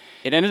 but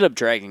it ended up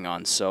dragging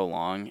on so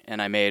long, and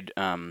I made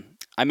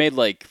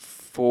like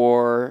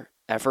 4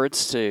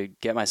 efforts to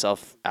get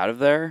myself out of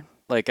there.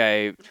 Like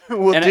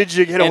did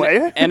you get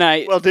away? And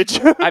I well, did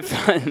you?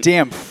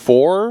 Damn,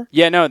 4?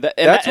 Yeah, no.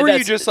 That's where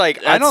you just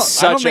like I don't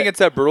think it's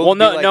that brutal. Well,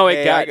 to be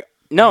like,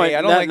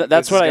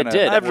 that's what I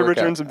did. I have to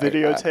return some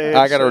videotapes.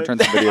 I got to return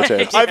some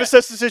videotapes. I've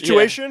assessed the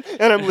situation,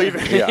 and I'm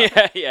leaving.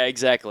 Yeah,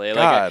 exactly.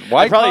 God,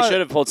 I probably should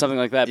have pulled something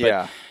like that, but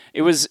yeah.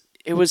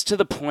 It was to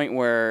the point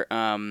where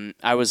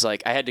I was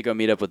like, I had to go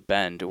meet up with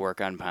Ben to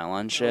work on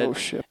pylon shit. Oh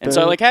shit! And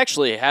so I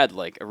actually had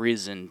like a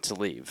reason to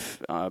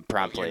leave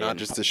promptly. You're not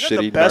just a the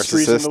shitty best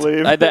reason to narcissist.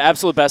 leave. I had the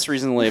absolute best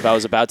reason to leave. I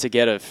was about to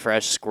get a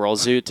fresh squirrel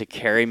zoo to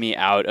carry me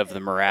out of the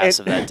morass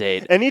of that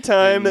date.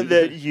 Anytime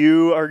that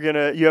you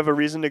have a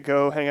reason to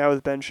go hang out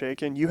with Ben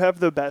Shaken, you have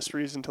the best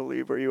reason to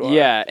leave where you are.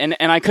 Yeah, and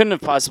I couldn't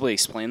have possibly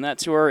explained that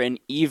to her, and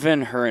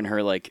even her in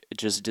her like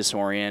just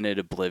disoriented,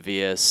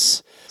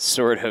 oblivious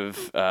sort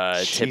of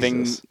tipping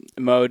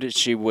mode,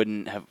 she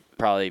wouldn't have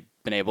probably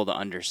been able to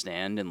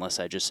understand unless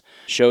I just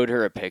showed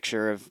her a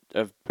picture of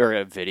or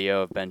a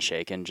video of Ben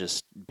Shaken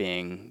just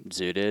being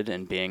zooted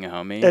and being a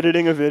homie.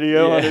 Editing a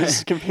video on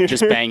his computer.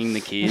 Just banging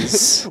the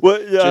keys.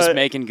 Just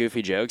making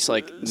goofy jokes.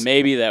 Like,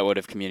 maybe that would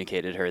have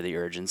communicated her the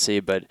urgency,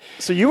 but...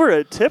 So you were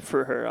a tip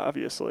for her,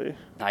 obviously.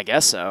 I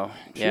guess so.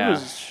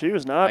 She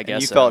was not. I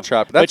guess you so. felt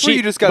trapped. That's where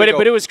you just got to go.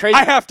 But it was crazy.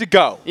 I have to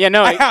go. Yeah,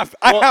 no. I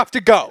have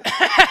to go.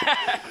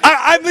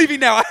 I'm leaving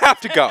now. I have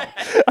to go.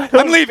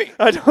 I'm leaving.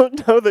 I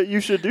don't know that you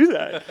should do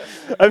that.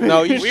 I mean,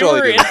 No, you should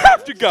totally do that. I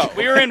have to go.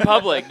 We were in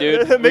public,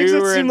 dude. It makes we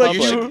it were seem in like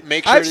public. you should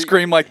make sure I've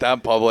screamed like that in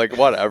public.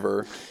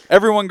 Whatever.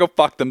 Everyone go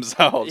fuck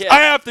themselves. Yeah. I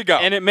have to go.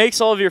 And it makes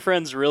all of your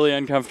friends really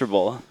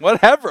uncomfortable.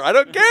 Whatever. I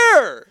don't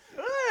care.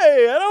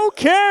 Hey, I don't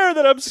care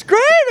that I'm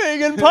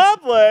screaming in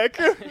public.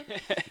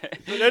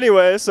 But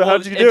anyway, so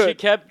how'd you do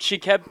it? She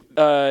kept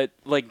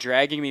like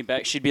dragging me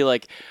back. She'd be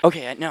like,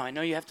 "Okay, I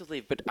know you have to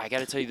leave, but I got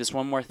to tell you this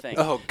one more thing."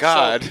 Oh,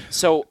 God.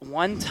 So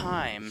one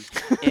time,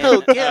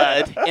 in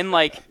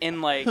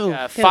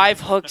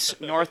Five Hooks,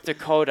 North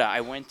Dakota,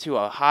 I went to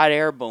a hot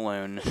air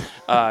balloon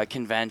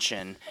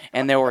convention,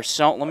 and there were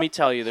so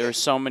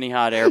many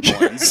hot air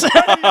balloons.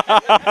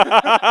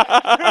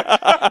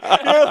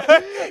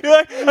 You're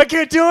like, I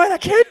can't do it. I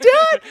can't do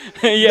it.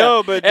 Yeah.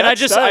 No, but and I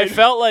that's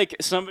felt like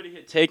somebody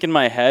had taken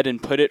my head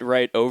and put it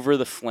right over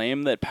the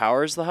flame that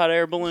powers the hot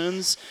air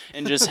balloons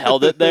and just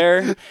held it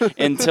there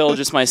until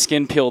just my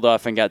skin peeled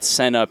off and got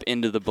sent up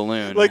into the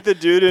balloon. Like the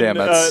dude in Damn,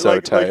 that's so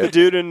like tight. the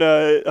dude in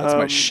That's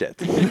my shit.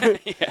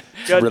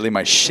 It's really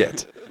my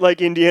shit.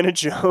 like Indiana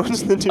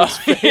Jones, the dude's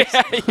face.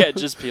 yeah, it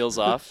just peels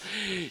off.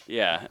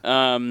 Yeah.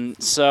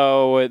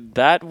 So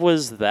that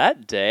was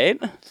that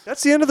date.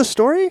 That's the end of the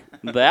story?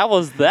 That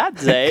was that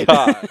date.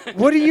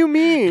 What do you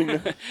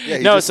mean? Yeah,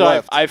 he No, just so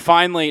left. I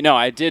finally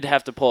I did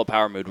have to pull a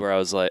power mood where I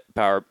was like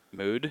power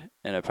mood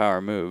and a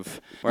power move.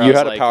 Where You I was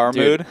had a like, power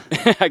dude,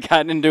 I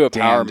got into a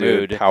power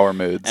mood. Power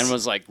moods. And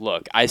was like,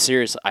 look, I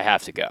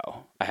have to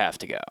go. I have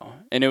to go.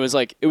 And it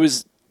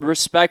was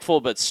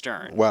respectful but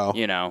stern. Wow.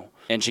 You know,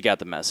 and she got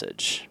the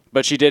message.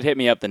 But she did hit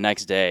me up the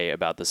next day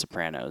about The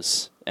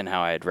Sopranos and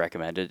how I had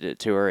recommended it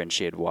to her, and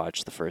she had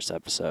watched the first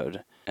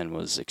episode and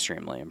was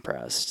extremely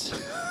impressed.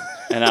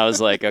 And I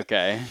was like,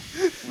 okay.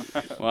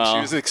 Well,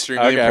 She was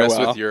extremely impressed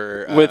with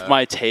your... with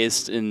my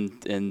taste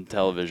in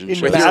television In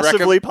shows.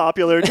 massively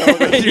popular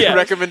television. your Yeah.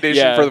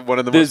 recommendation Yeah. for one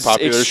of the This most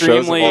popular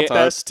shows of all extremely time.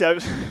 Best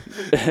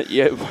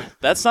Yeah,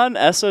 that's not an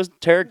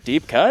esoteric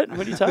deep cut.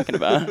 What are you talking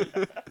about?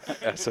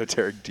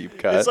 Esoteric deep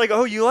cut. It's like,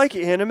 oh, you like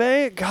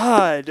anime?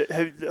 God.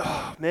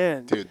 Oh,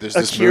 man. Dude, there's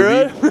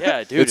Akira? this movie.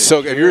 Yeah, dude. It's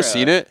so... Have you ever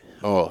seen it?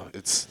 Oh,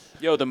 it's...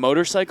 Yo, the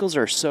motorcycles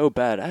are so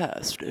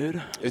badass,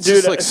 dude. It's Dude,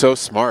 just like so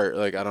smart.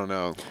 Like, I don't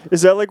know.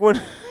 Is that like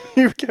when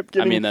you kept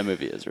getting... I mean, that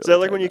movie is really. is that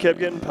like tight, when you though. kept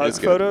getting pug It's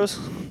good. photos?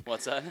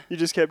 What's that? You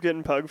just kept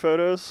getting pug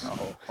photos?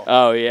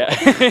 Oh yeah.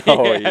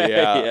 Oh,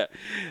 yeah.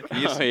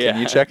 yeah. Can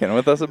you check in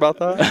with us about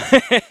that?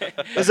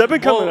 Has that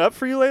been coming Well- up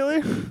for you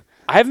lately?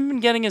 I haven't been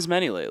getting as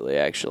many lately,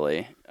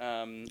 actually.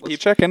 Let's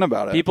check in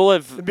about it. People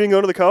Have you been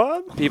going to the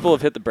co-op?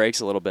 have hit the brakes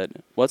a little bit.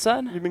 What's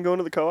that? You've been going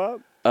to the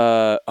co-op?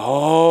 I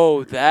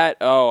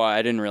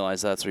didn't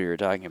realize that's what you were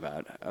talking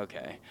about.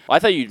 Okay. Well, I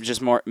thought you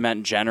just more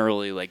meant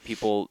generally, like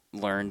people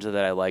learned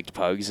that I liked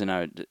pugs, and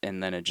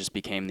then it just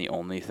became the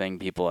only thing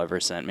people ever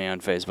sent me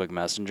on Facebook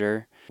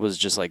Messenger was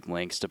just like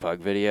links to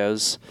pug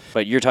videos.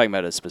 But you're talking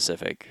about a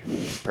specific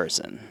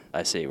person.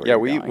 I see where Yeah,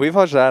 you're going. we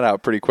flushed that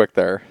out pretty quick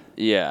there.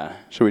 Yeah.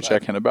 Should we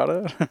check in about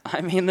it?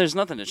 I mean, there's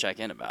nothing to check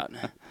in about.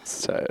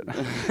 It's tight.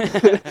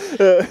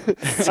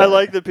 I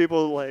like that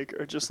people like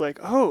are just like,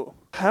 oh,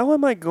 how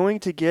am I going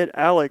to get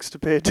Alex to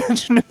pay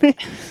attention to me?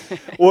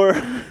 Or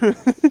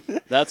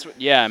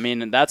I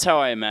mean, that's how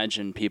I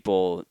imagine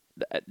people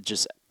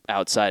just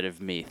outside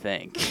of me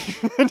think.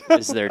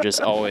 Is they're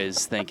just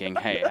always thinking,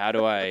 hey, how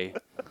do I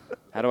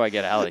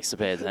get Alex to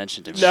pay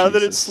attention to me? now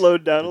that it's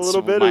slowed down a It's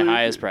little bit, my or-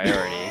 highest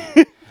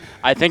priority.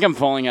 I think I'm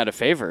falling out of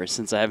favor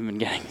since I haven't been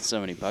getting so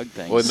many bug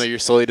things. Well, no, you're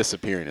slowly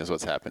disappearing is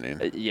what's happening.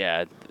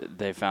 Yeah,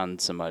 they found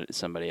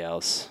somebody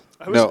else.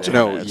 I was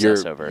No,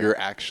 obsessed over. you're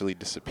actually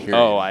disappearing.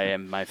 Oh, I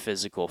am. My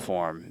physical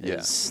form Yeah.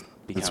 is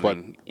That's what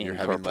becoming you're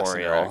having less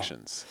incorporeal.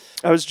 interactions.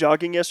 I was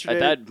jogging yesterday.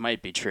 That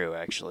might be true,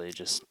 actually,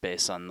 just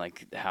based on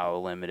like how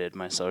limited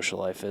my social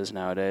life is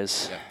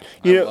nowadays.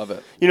 You I know- love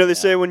it. You know, they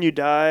say when you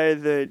die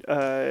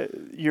that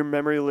your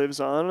memory lives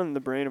on in the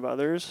brain of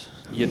others.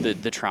 The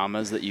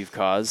traumas that you've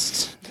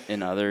caused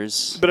in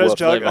others But I was live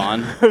jogging.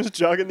 on. I was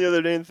jogging the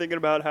other day and thinking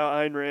about how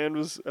Ayn Rand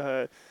was.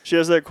 She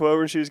has that quote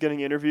where she was getting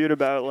interviewed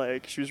about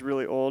like she was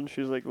really old. And she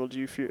was like, "Well, do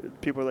you fear?"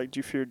 People were like, "Do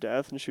you fear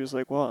death?" And she was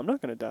like, "Well, I'm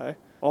not gonna die.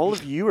 All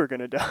of you are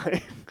gonna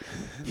die."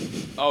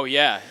 Oh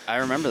yeah, I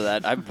remember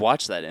that. I've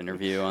watched that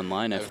interview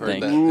online. I I've heard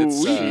think. that.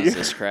 It's, Ooh-wee.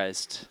 Jesus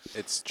Christ.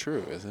 it's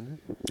true, isn't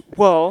it?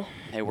 Well,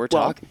 Hey, we're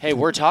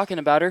talking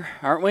about her,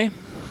 aren't we?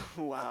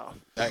 wow.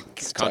 That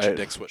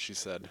contradicts what she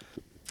said.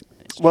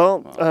 Well,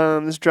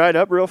 this dried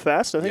up real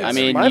fast. I think Yeah, it's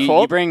I mean, my you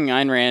fault. bring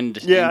Ayn Rand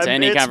Yeah, into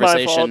any it's my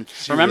conversation. fault.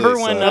 She Remember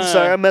really when? sucks. I'm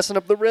sorry, I'm messing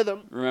up the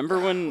rhythm. Remember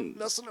when?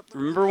 Messing up the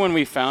Remember when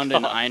we found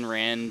an Ayn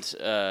Rand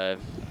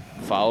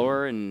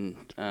follower and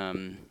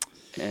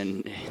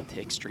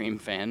extreme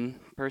fan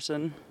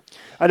person?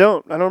 I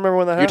don't remember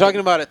when that happened. You're talking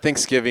about at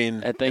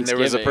Thanksgiving. At Thanksgiving. And there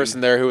was a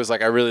person there who was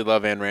like, I really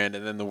love Ayn Rand.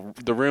 And then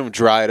the room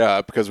dried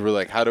up because we're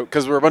like,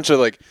 because we're a bunch of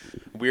like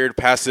weird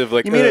passive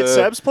like. You mean at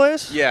Seb's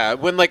place? Yeah.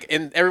 When like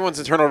everyone's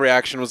internal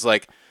reaction was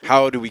like,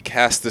 how do we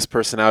cast this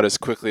person out as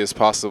quickly as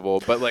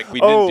possible? But like we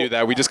didn't do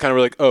that. We just kind of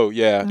were like, oh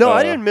yeah. No,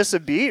 I didn't miss a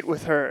beat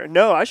with her.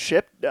 No, I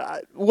shipped.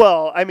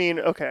 Well, I mean,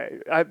 okay,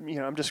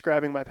 I'm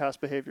describing my past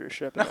behavior as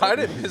shipping. No, I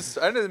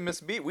didn't miss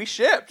a beat. We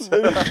shipped.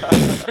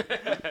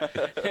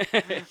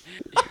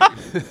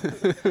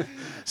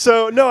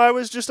 So no,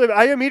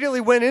 I immediately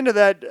went into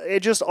that.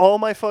 All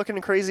my fucking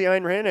crazy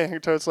Ayn Rand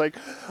anecdotes. Like,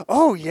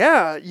 oh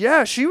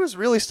yeah, she was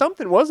really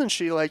something, wasn't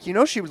she? Like,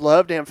 she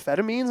loved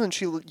amphetamines and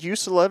she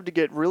used to love to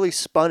get really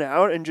spun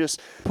out and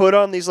just put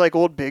on these like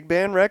old big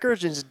band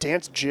records and just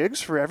dance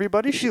jigs for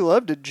everybody. She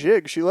loved to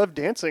jig. She loved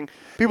dancing.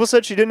 People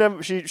said she didn't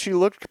have. She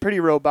looked pretty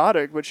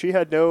robotic, but she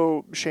had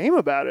no shame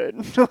about it.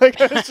 Like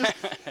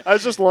I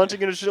was just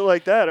launching into shit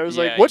like that. I was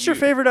like, "What's your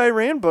favorite Ayn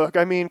Rand book?"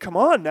 I mean, come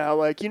on now.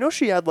 Like,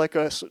 she had like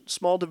a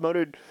small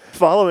devoted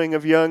following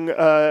of young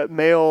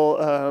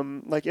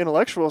male like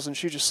intellectuals, and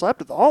she just slept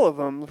with all of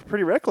them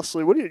pretty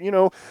recklessly. What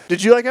do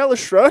did you like Atlas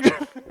Shrugged?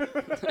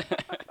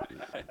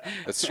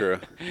 That's true.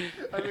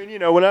 I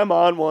mean, when I'm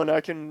on one,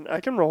 I can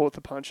roll with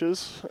the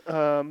punches.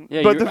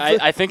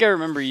 I think I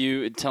remember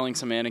you telling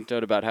some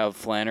anecdote about how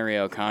Flannery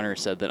O'Connor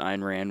said that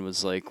Ayn Rand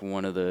was like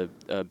one of the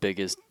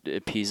biggest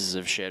pieces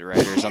of shit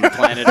writers on the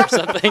planet or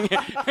something.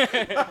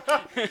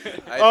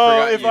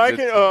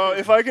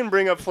 If I can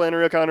bring up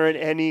Flannery O'Connor in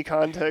any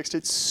context,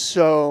 it's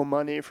so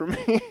money for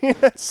me.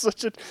 That's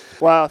such a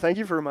wow. Thank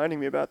you for reminding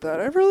me about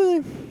that.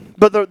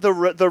 But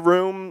the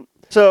room.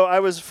 So I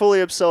was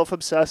fully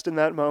self-obsessed in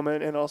that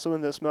moment and also in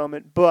this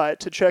moment.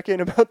 But to check in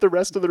about the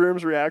rest of the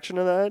room's reaction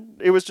to that,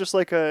 it was just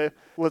like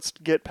let's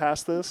get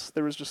past this.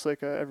 There was just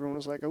like everyone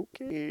was like,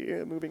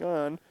 okay, moving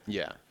on.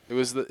 Yeah. It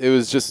was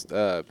just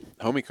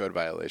homie code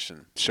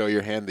violation. Show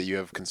your hand that you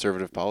have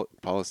conservative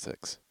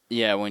politics.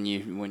 Yeah, when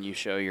you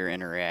show you're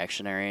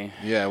interreactionary.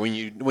 Yeah, when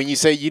you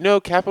say,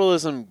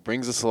 capitalism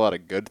brings us a lot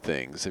of good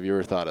things. Have you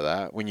ever thought of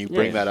that? When you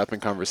bring that up in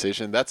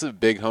conversation, that's a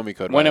big homie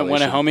code violation.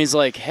 When a homie's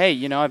like,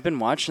 hey, I've been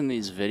watching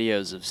these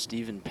videos of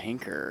Steven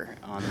Pinker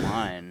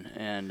online,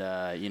 and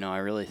I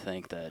really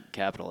think that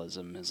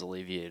capitalism has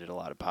alleviated a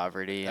lot of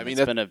poverty. And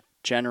it's been a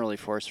generally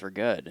force for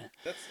good.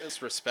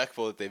 It's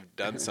respectful that they've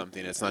done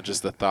something. It's not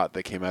just the thought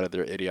that came out of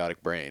their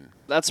idiotic brain.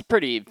 That's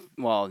pretty,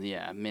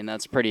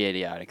 that's pretty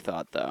idiotic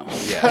thought, though.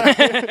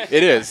 Yeah,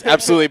 it is,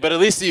 absolutely. But at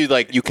least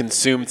you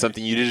consumed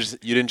something. You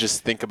didn't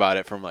just think about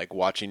it from like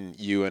watching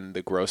you and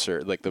the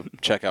grocer, like the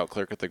checkout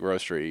clerk at the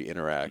grocery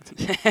interact.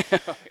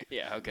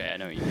 Yeah, okay, I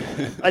know what you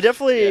mean. I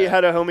definitely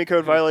had a homie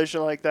code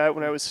violation like that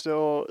when I was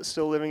still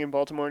living in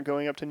Baltimore and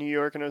going up to New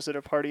York, and I was at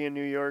a party in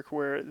New York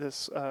where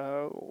this,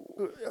 I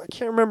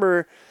can't remember.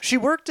 She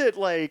worked at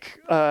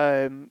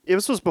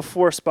this was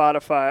before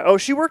Spotify. Oh,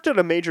 she worked at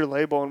a major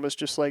label and was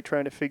just like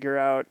trying to figure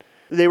out.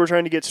 They were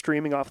trying to get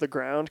streaming off the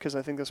ground because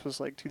I think this was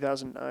like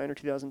 2009 or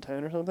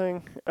 2010 or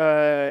something.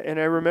 And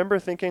I remember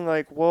thinking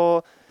like,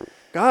 well,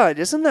 God,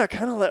 isn't that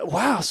kind of like,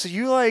 wow, so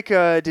you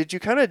did you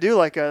kind of do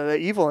like the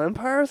Evil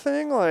Empire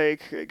thing?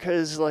 Like,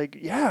 because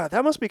yeah,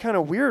 that must be kind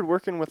of weird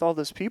working with all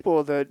those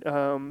people that,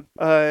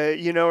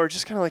 are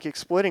just kind of like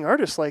exploiting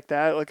artists like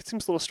that. Like, it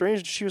seems a little strange.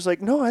 And she was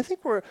like, no, I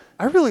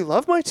really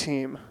love my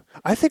team.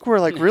 I think we're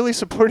like really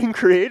supporting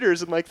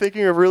creators and like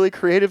thinking of really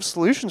creative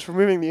solutions for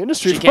moving the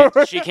industry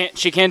forward. She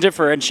can't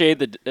differentiate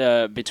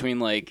between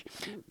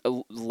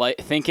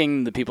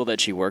thinking the people that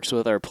she works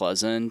with are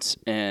pleasant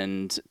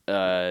and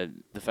the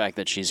fact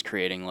that she's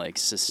creating like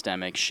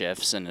systemic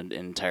shifts in an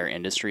entire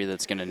industry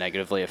that's going to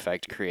negatively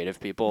affect creative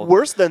people.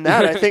 Worse than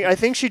that, I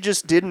think she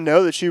just didn't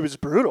know that she was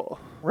brutal,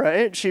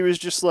 right? She was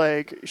just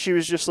like,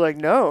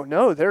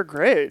 no, they're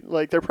great.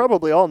 Like, they're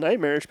probably all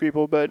nightmarish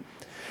people, but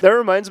that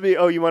reminds me,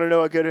 you want to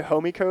know a good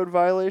homie code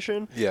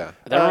violation? Yeah.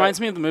 That reminds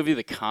me of the movie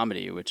The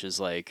Comedy, which is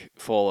like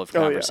full of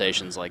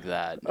conversations like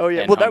that. Oh,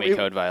 yeah. And homie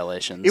code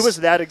violations. It was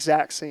that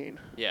exact scene.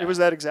 Yeah. It was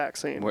that exact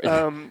scene.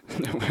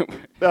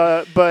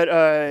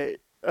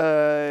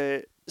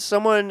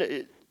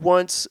 Someone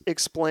once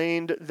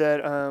explained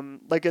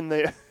that, like in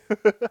the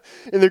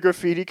in the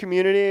graffiti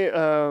community,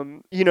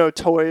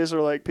 toys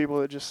are like people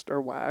that just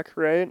are whack,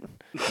 right?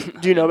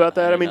 Do you know about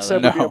that? I mean,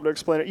 Seb would be able to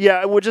explain it.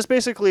 Yeah, well, just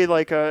basically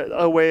like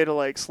a way to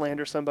like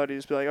slander somebody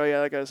is be like, oh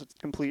yeah, that guy's a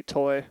complete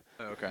toy.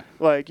 Okay.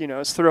 Like,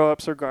 his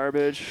throw-ups are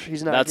garbage.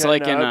 He's not. That's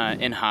like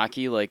in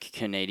hockey, like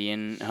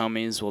Canadian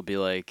homies will be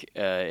like,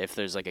 if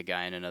there's like a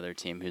guy in another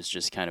team who's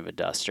just kind of a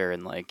duster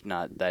and like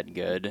not that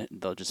good,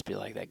 they'll just be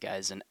like, that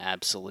guy's an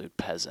absolute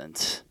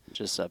peasant.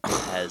 Just a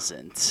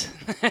peasant.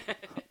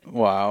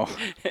 Wow.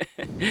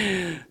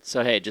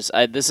 So hey,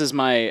 this is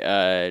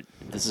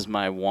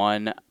my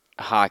one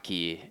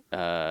hockey. You've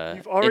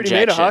already injection.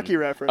 made a hockey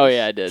reference. Oh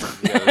yeah, I did.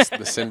 Yeah,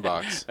 the sin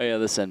box. Oh yeah,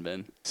 the sin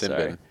bin. Sin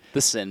bin.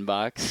 The sin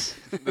box.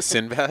 The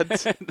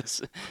Sinbads?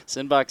 The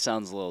sin box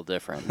sounds a little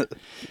different.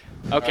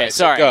 Okay, right,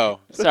 so sorry. go.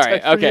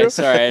 Sorry. Okay,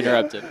 sorry, I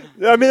interrupted.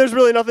 I mean, there's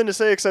really nothing to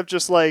say except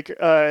just like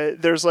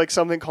there's like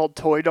something called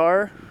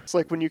toy-dar. It's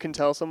like when you can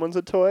tell someone's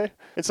a toy,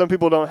 and some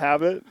people don't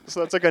have it. So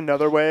that's like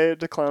another way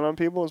to clown on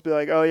people is be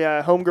like, oh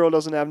yeah, homegirl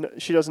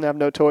doesn't have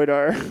no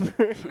toy-dar.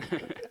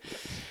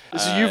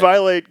 So you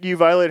violate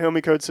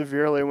homie code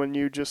severely when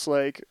you just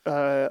like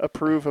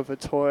approve of a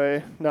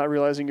toy, not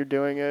realizing you're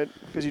doing it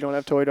because you don't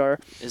have toy-dar.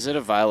 Is it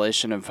a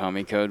violation of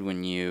homie code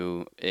when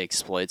you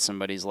exploit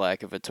somebody's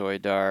lack of a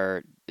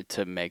toy-dar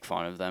to make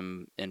fun of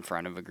them in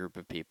front of a group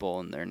of people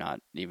and they're not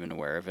even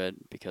aware of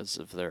it because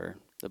of their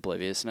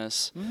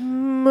obliviousness?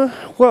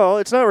 Well,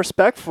 it's not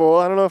respectful.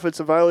 I don't know if it's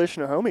a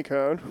violation of homie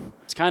code.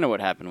 It's kind of what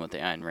happened with the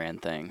Ayn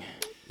Rand thing.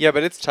 Yeah,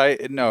 but it's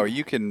tight. No,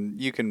 you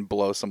can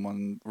blow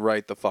someone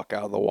right the fuck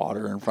out of the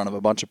water in front of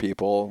a bunch of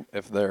people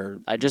if they're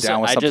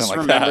down with something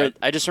like that.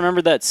 I just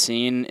remembered that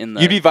scene in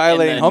the. You'd be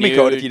violating homie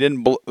code if you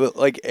didn't.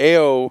 Like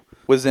AO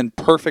was in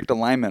perfect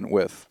alignment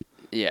with.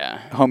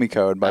 Yeah. Homie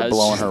code by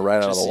blowing her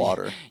right out of the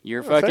water.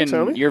 Your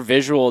your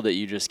visual that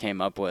you just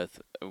came up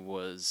with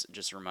was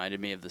just reminded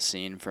me of the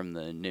scene from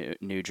the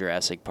new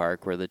Jurassic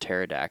Park where the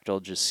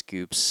pterodactyl just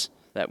scoops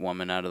that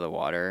woman out of the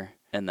water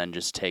and then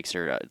just takes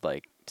her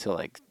to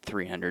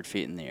 300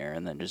 feet in the air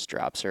and then just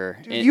drops her.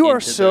 Dude, you are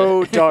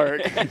so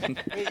dark. I mean,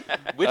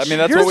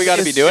 that's what we got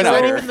to be doing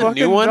out here. The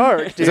new one?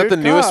 Dark, is that the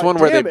newest one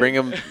where they bring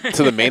him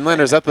to the mainland,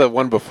 or is that the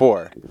one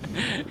before?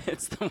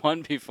 It's the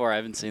one before. I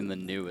haven't seen the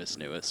newest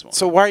one.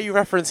 So why are you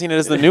referencing it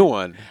as the new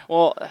one?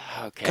 Well,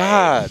 okay.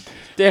 God.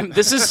 Damn,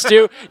 this is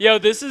Stu. Yo,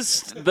 this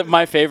is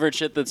my favorite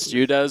shit that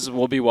Stu does.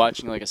 We'll be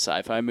watching like a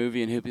sci-fi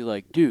movie, and he'll be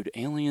like, dude,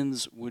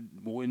 aliens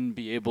wouldn't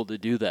be able to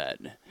do that.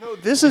 No,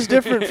 this is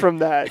different from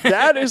that.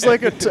 That is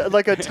like a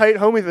tight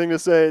homie thing to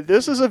say.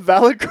 This is a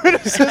valid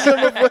criticism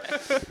of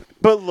what...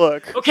 But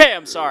look. Okay,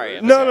 I'm sorry.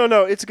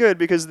 No. It's good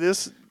because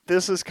this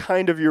is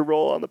kind of your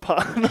role on the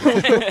pod.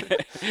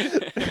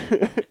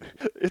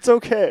 It's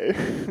okay.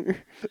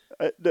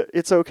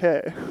 It's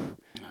okay.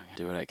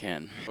 Do what I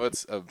can.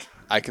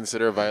 I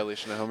consider a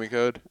violation of homie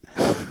code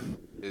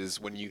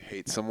is when you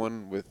hate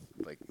someone with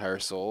like entire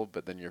soul,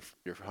 but then your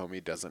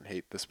homie doesn't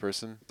hate this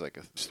person. It's like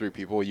it's 3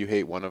 people, you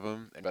hate one of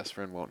them, and best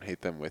friend won't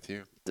hate them with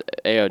you.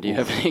 Ayo, do you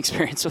have any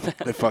experience with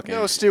that?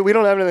 No, Stu, we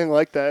don't have anything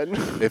like that.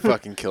 It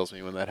fucking kills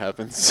me when that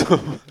happens.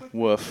 So.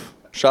 Woof.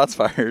 Shots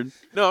fired.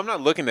 No, I'm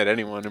not looking at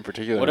anyone in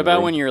particular. What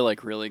about when your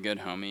like really good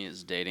homie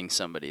is dating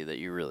somebody that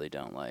you really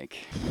don't like?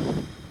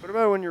 What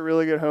about when your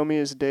really good homie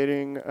is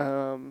dating?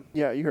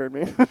 Yeah, you heard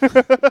me.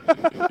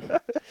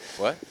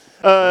 What?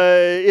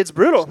 It's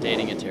brutal. Just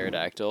dating a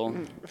pterodactyl.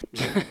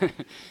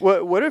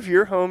 What if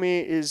your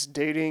homie is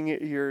dating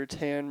your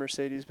tan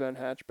Mercedes-Benz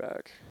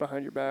hatchback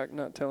behind your back,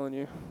 not telling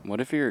you? What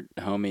if your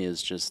homie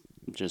is just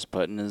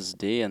putting his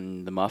D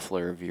in the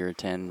muffler of your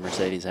tan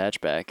Mercedes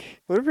hatchback?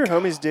 What if your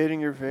homie's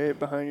dating your vape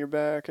behind your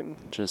back and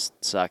just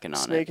sucking on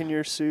snaking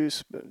your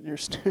Seuss,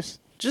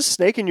 just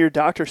snaking your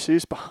Dr.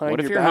 Seuss behind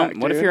your back?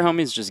 What if your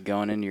homie's just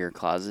going into your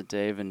closet,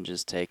 Dave, and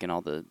just taking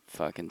all the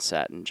fucking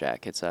satin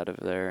jackets out of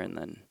there and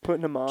then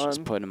putting them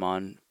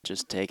on?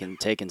 Just taking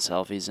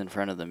selfies in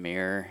front of the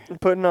mirror. And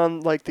putting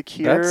on like the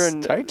Cure that's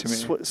and tight to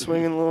me.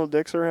 Swinging little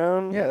dicks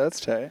around? Yeah, that's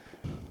tight.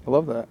 I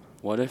love that.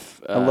 What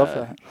if... I love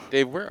that.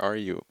 Dave, where are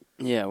you?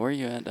 Yeah, where are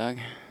you at, dog?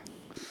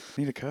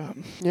 Need a cup.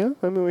 Yeah,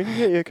 I mean, we can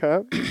get you a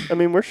cup. I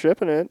mean, we're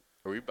shipping it.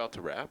 Are we about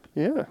to wrap?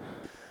 Yeah. Do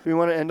we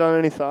want to end on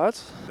any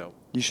thoughts? No.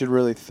 You should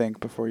really think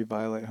before you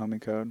violate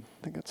homie code.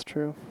 I think that's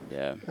true.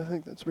 Yeah. I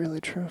think that's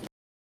really true.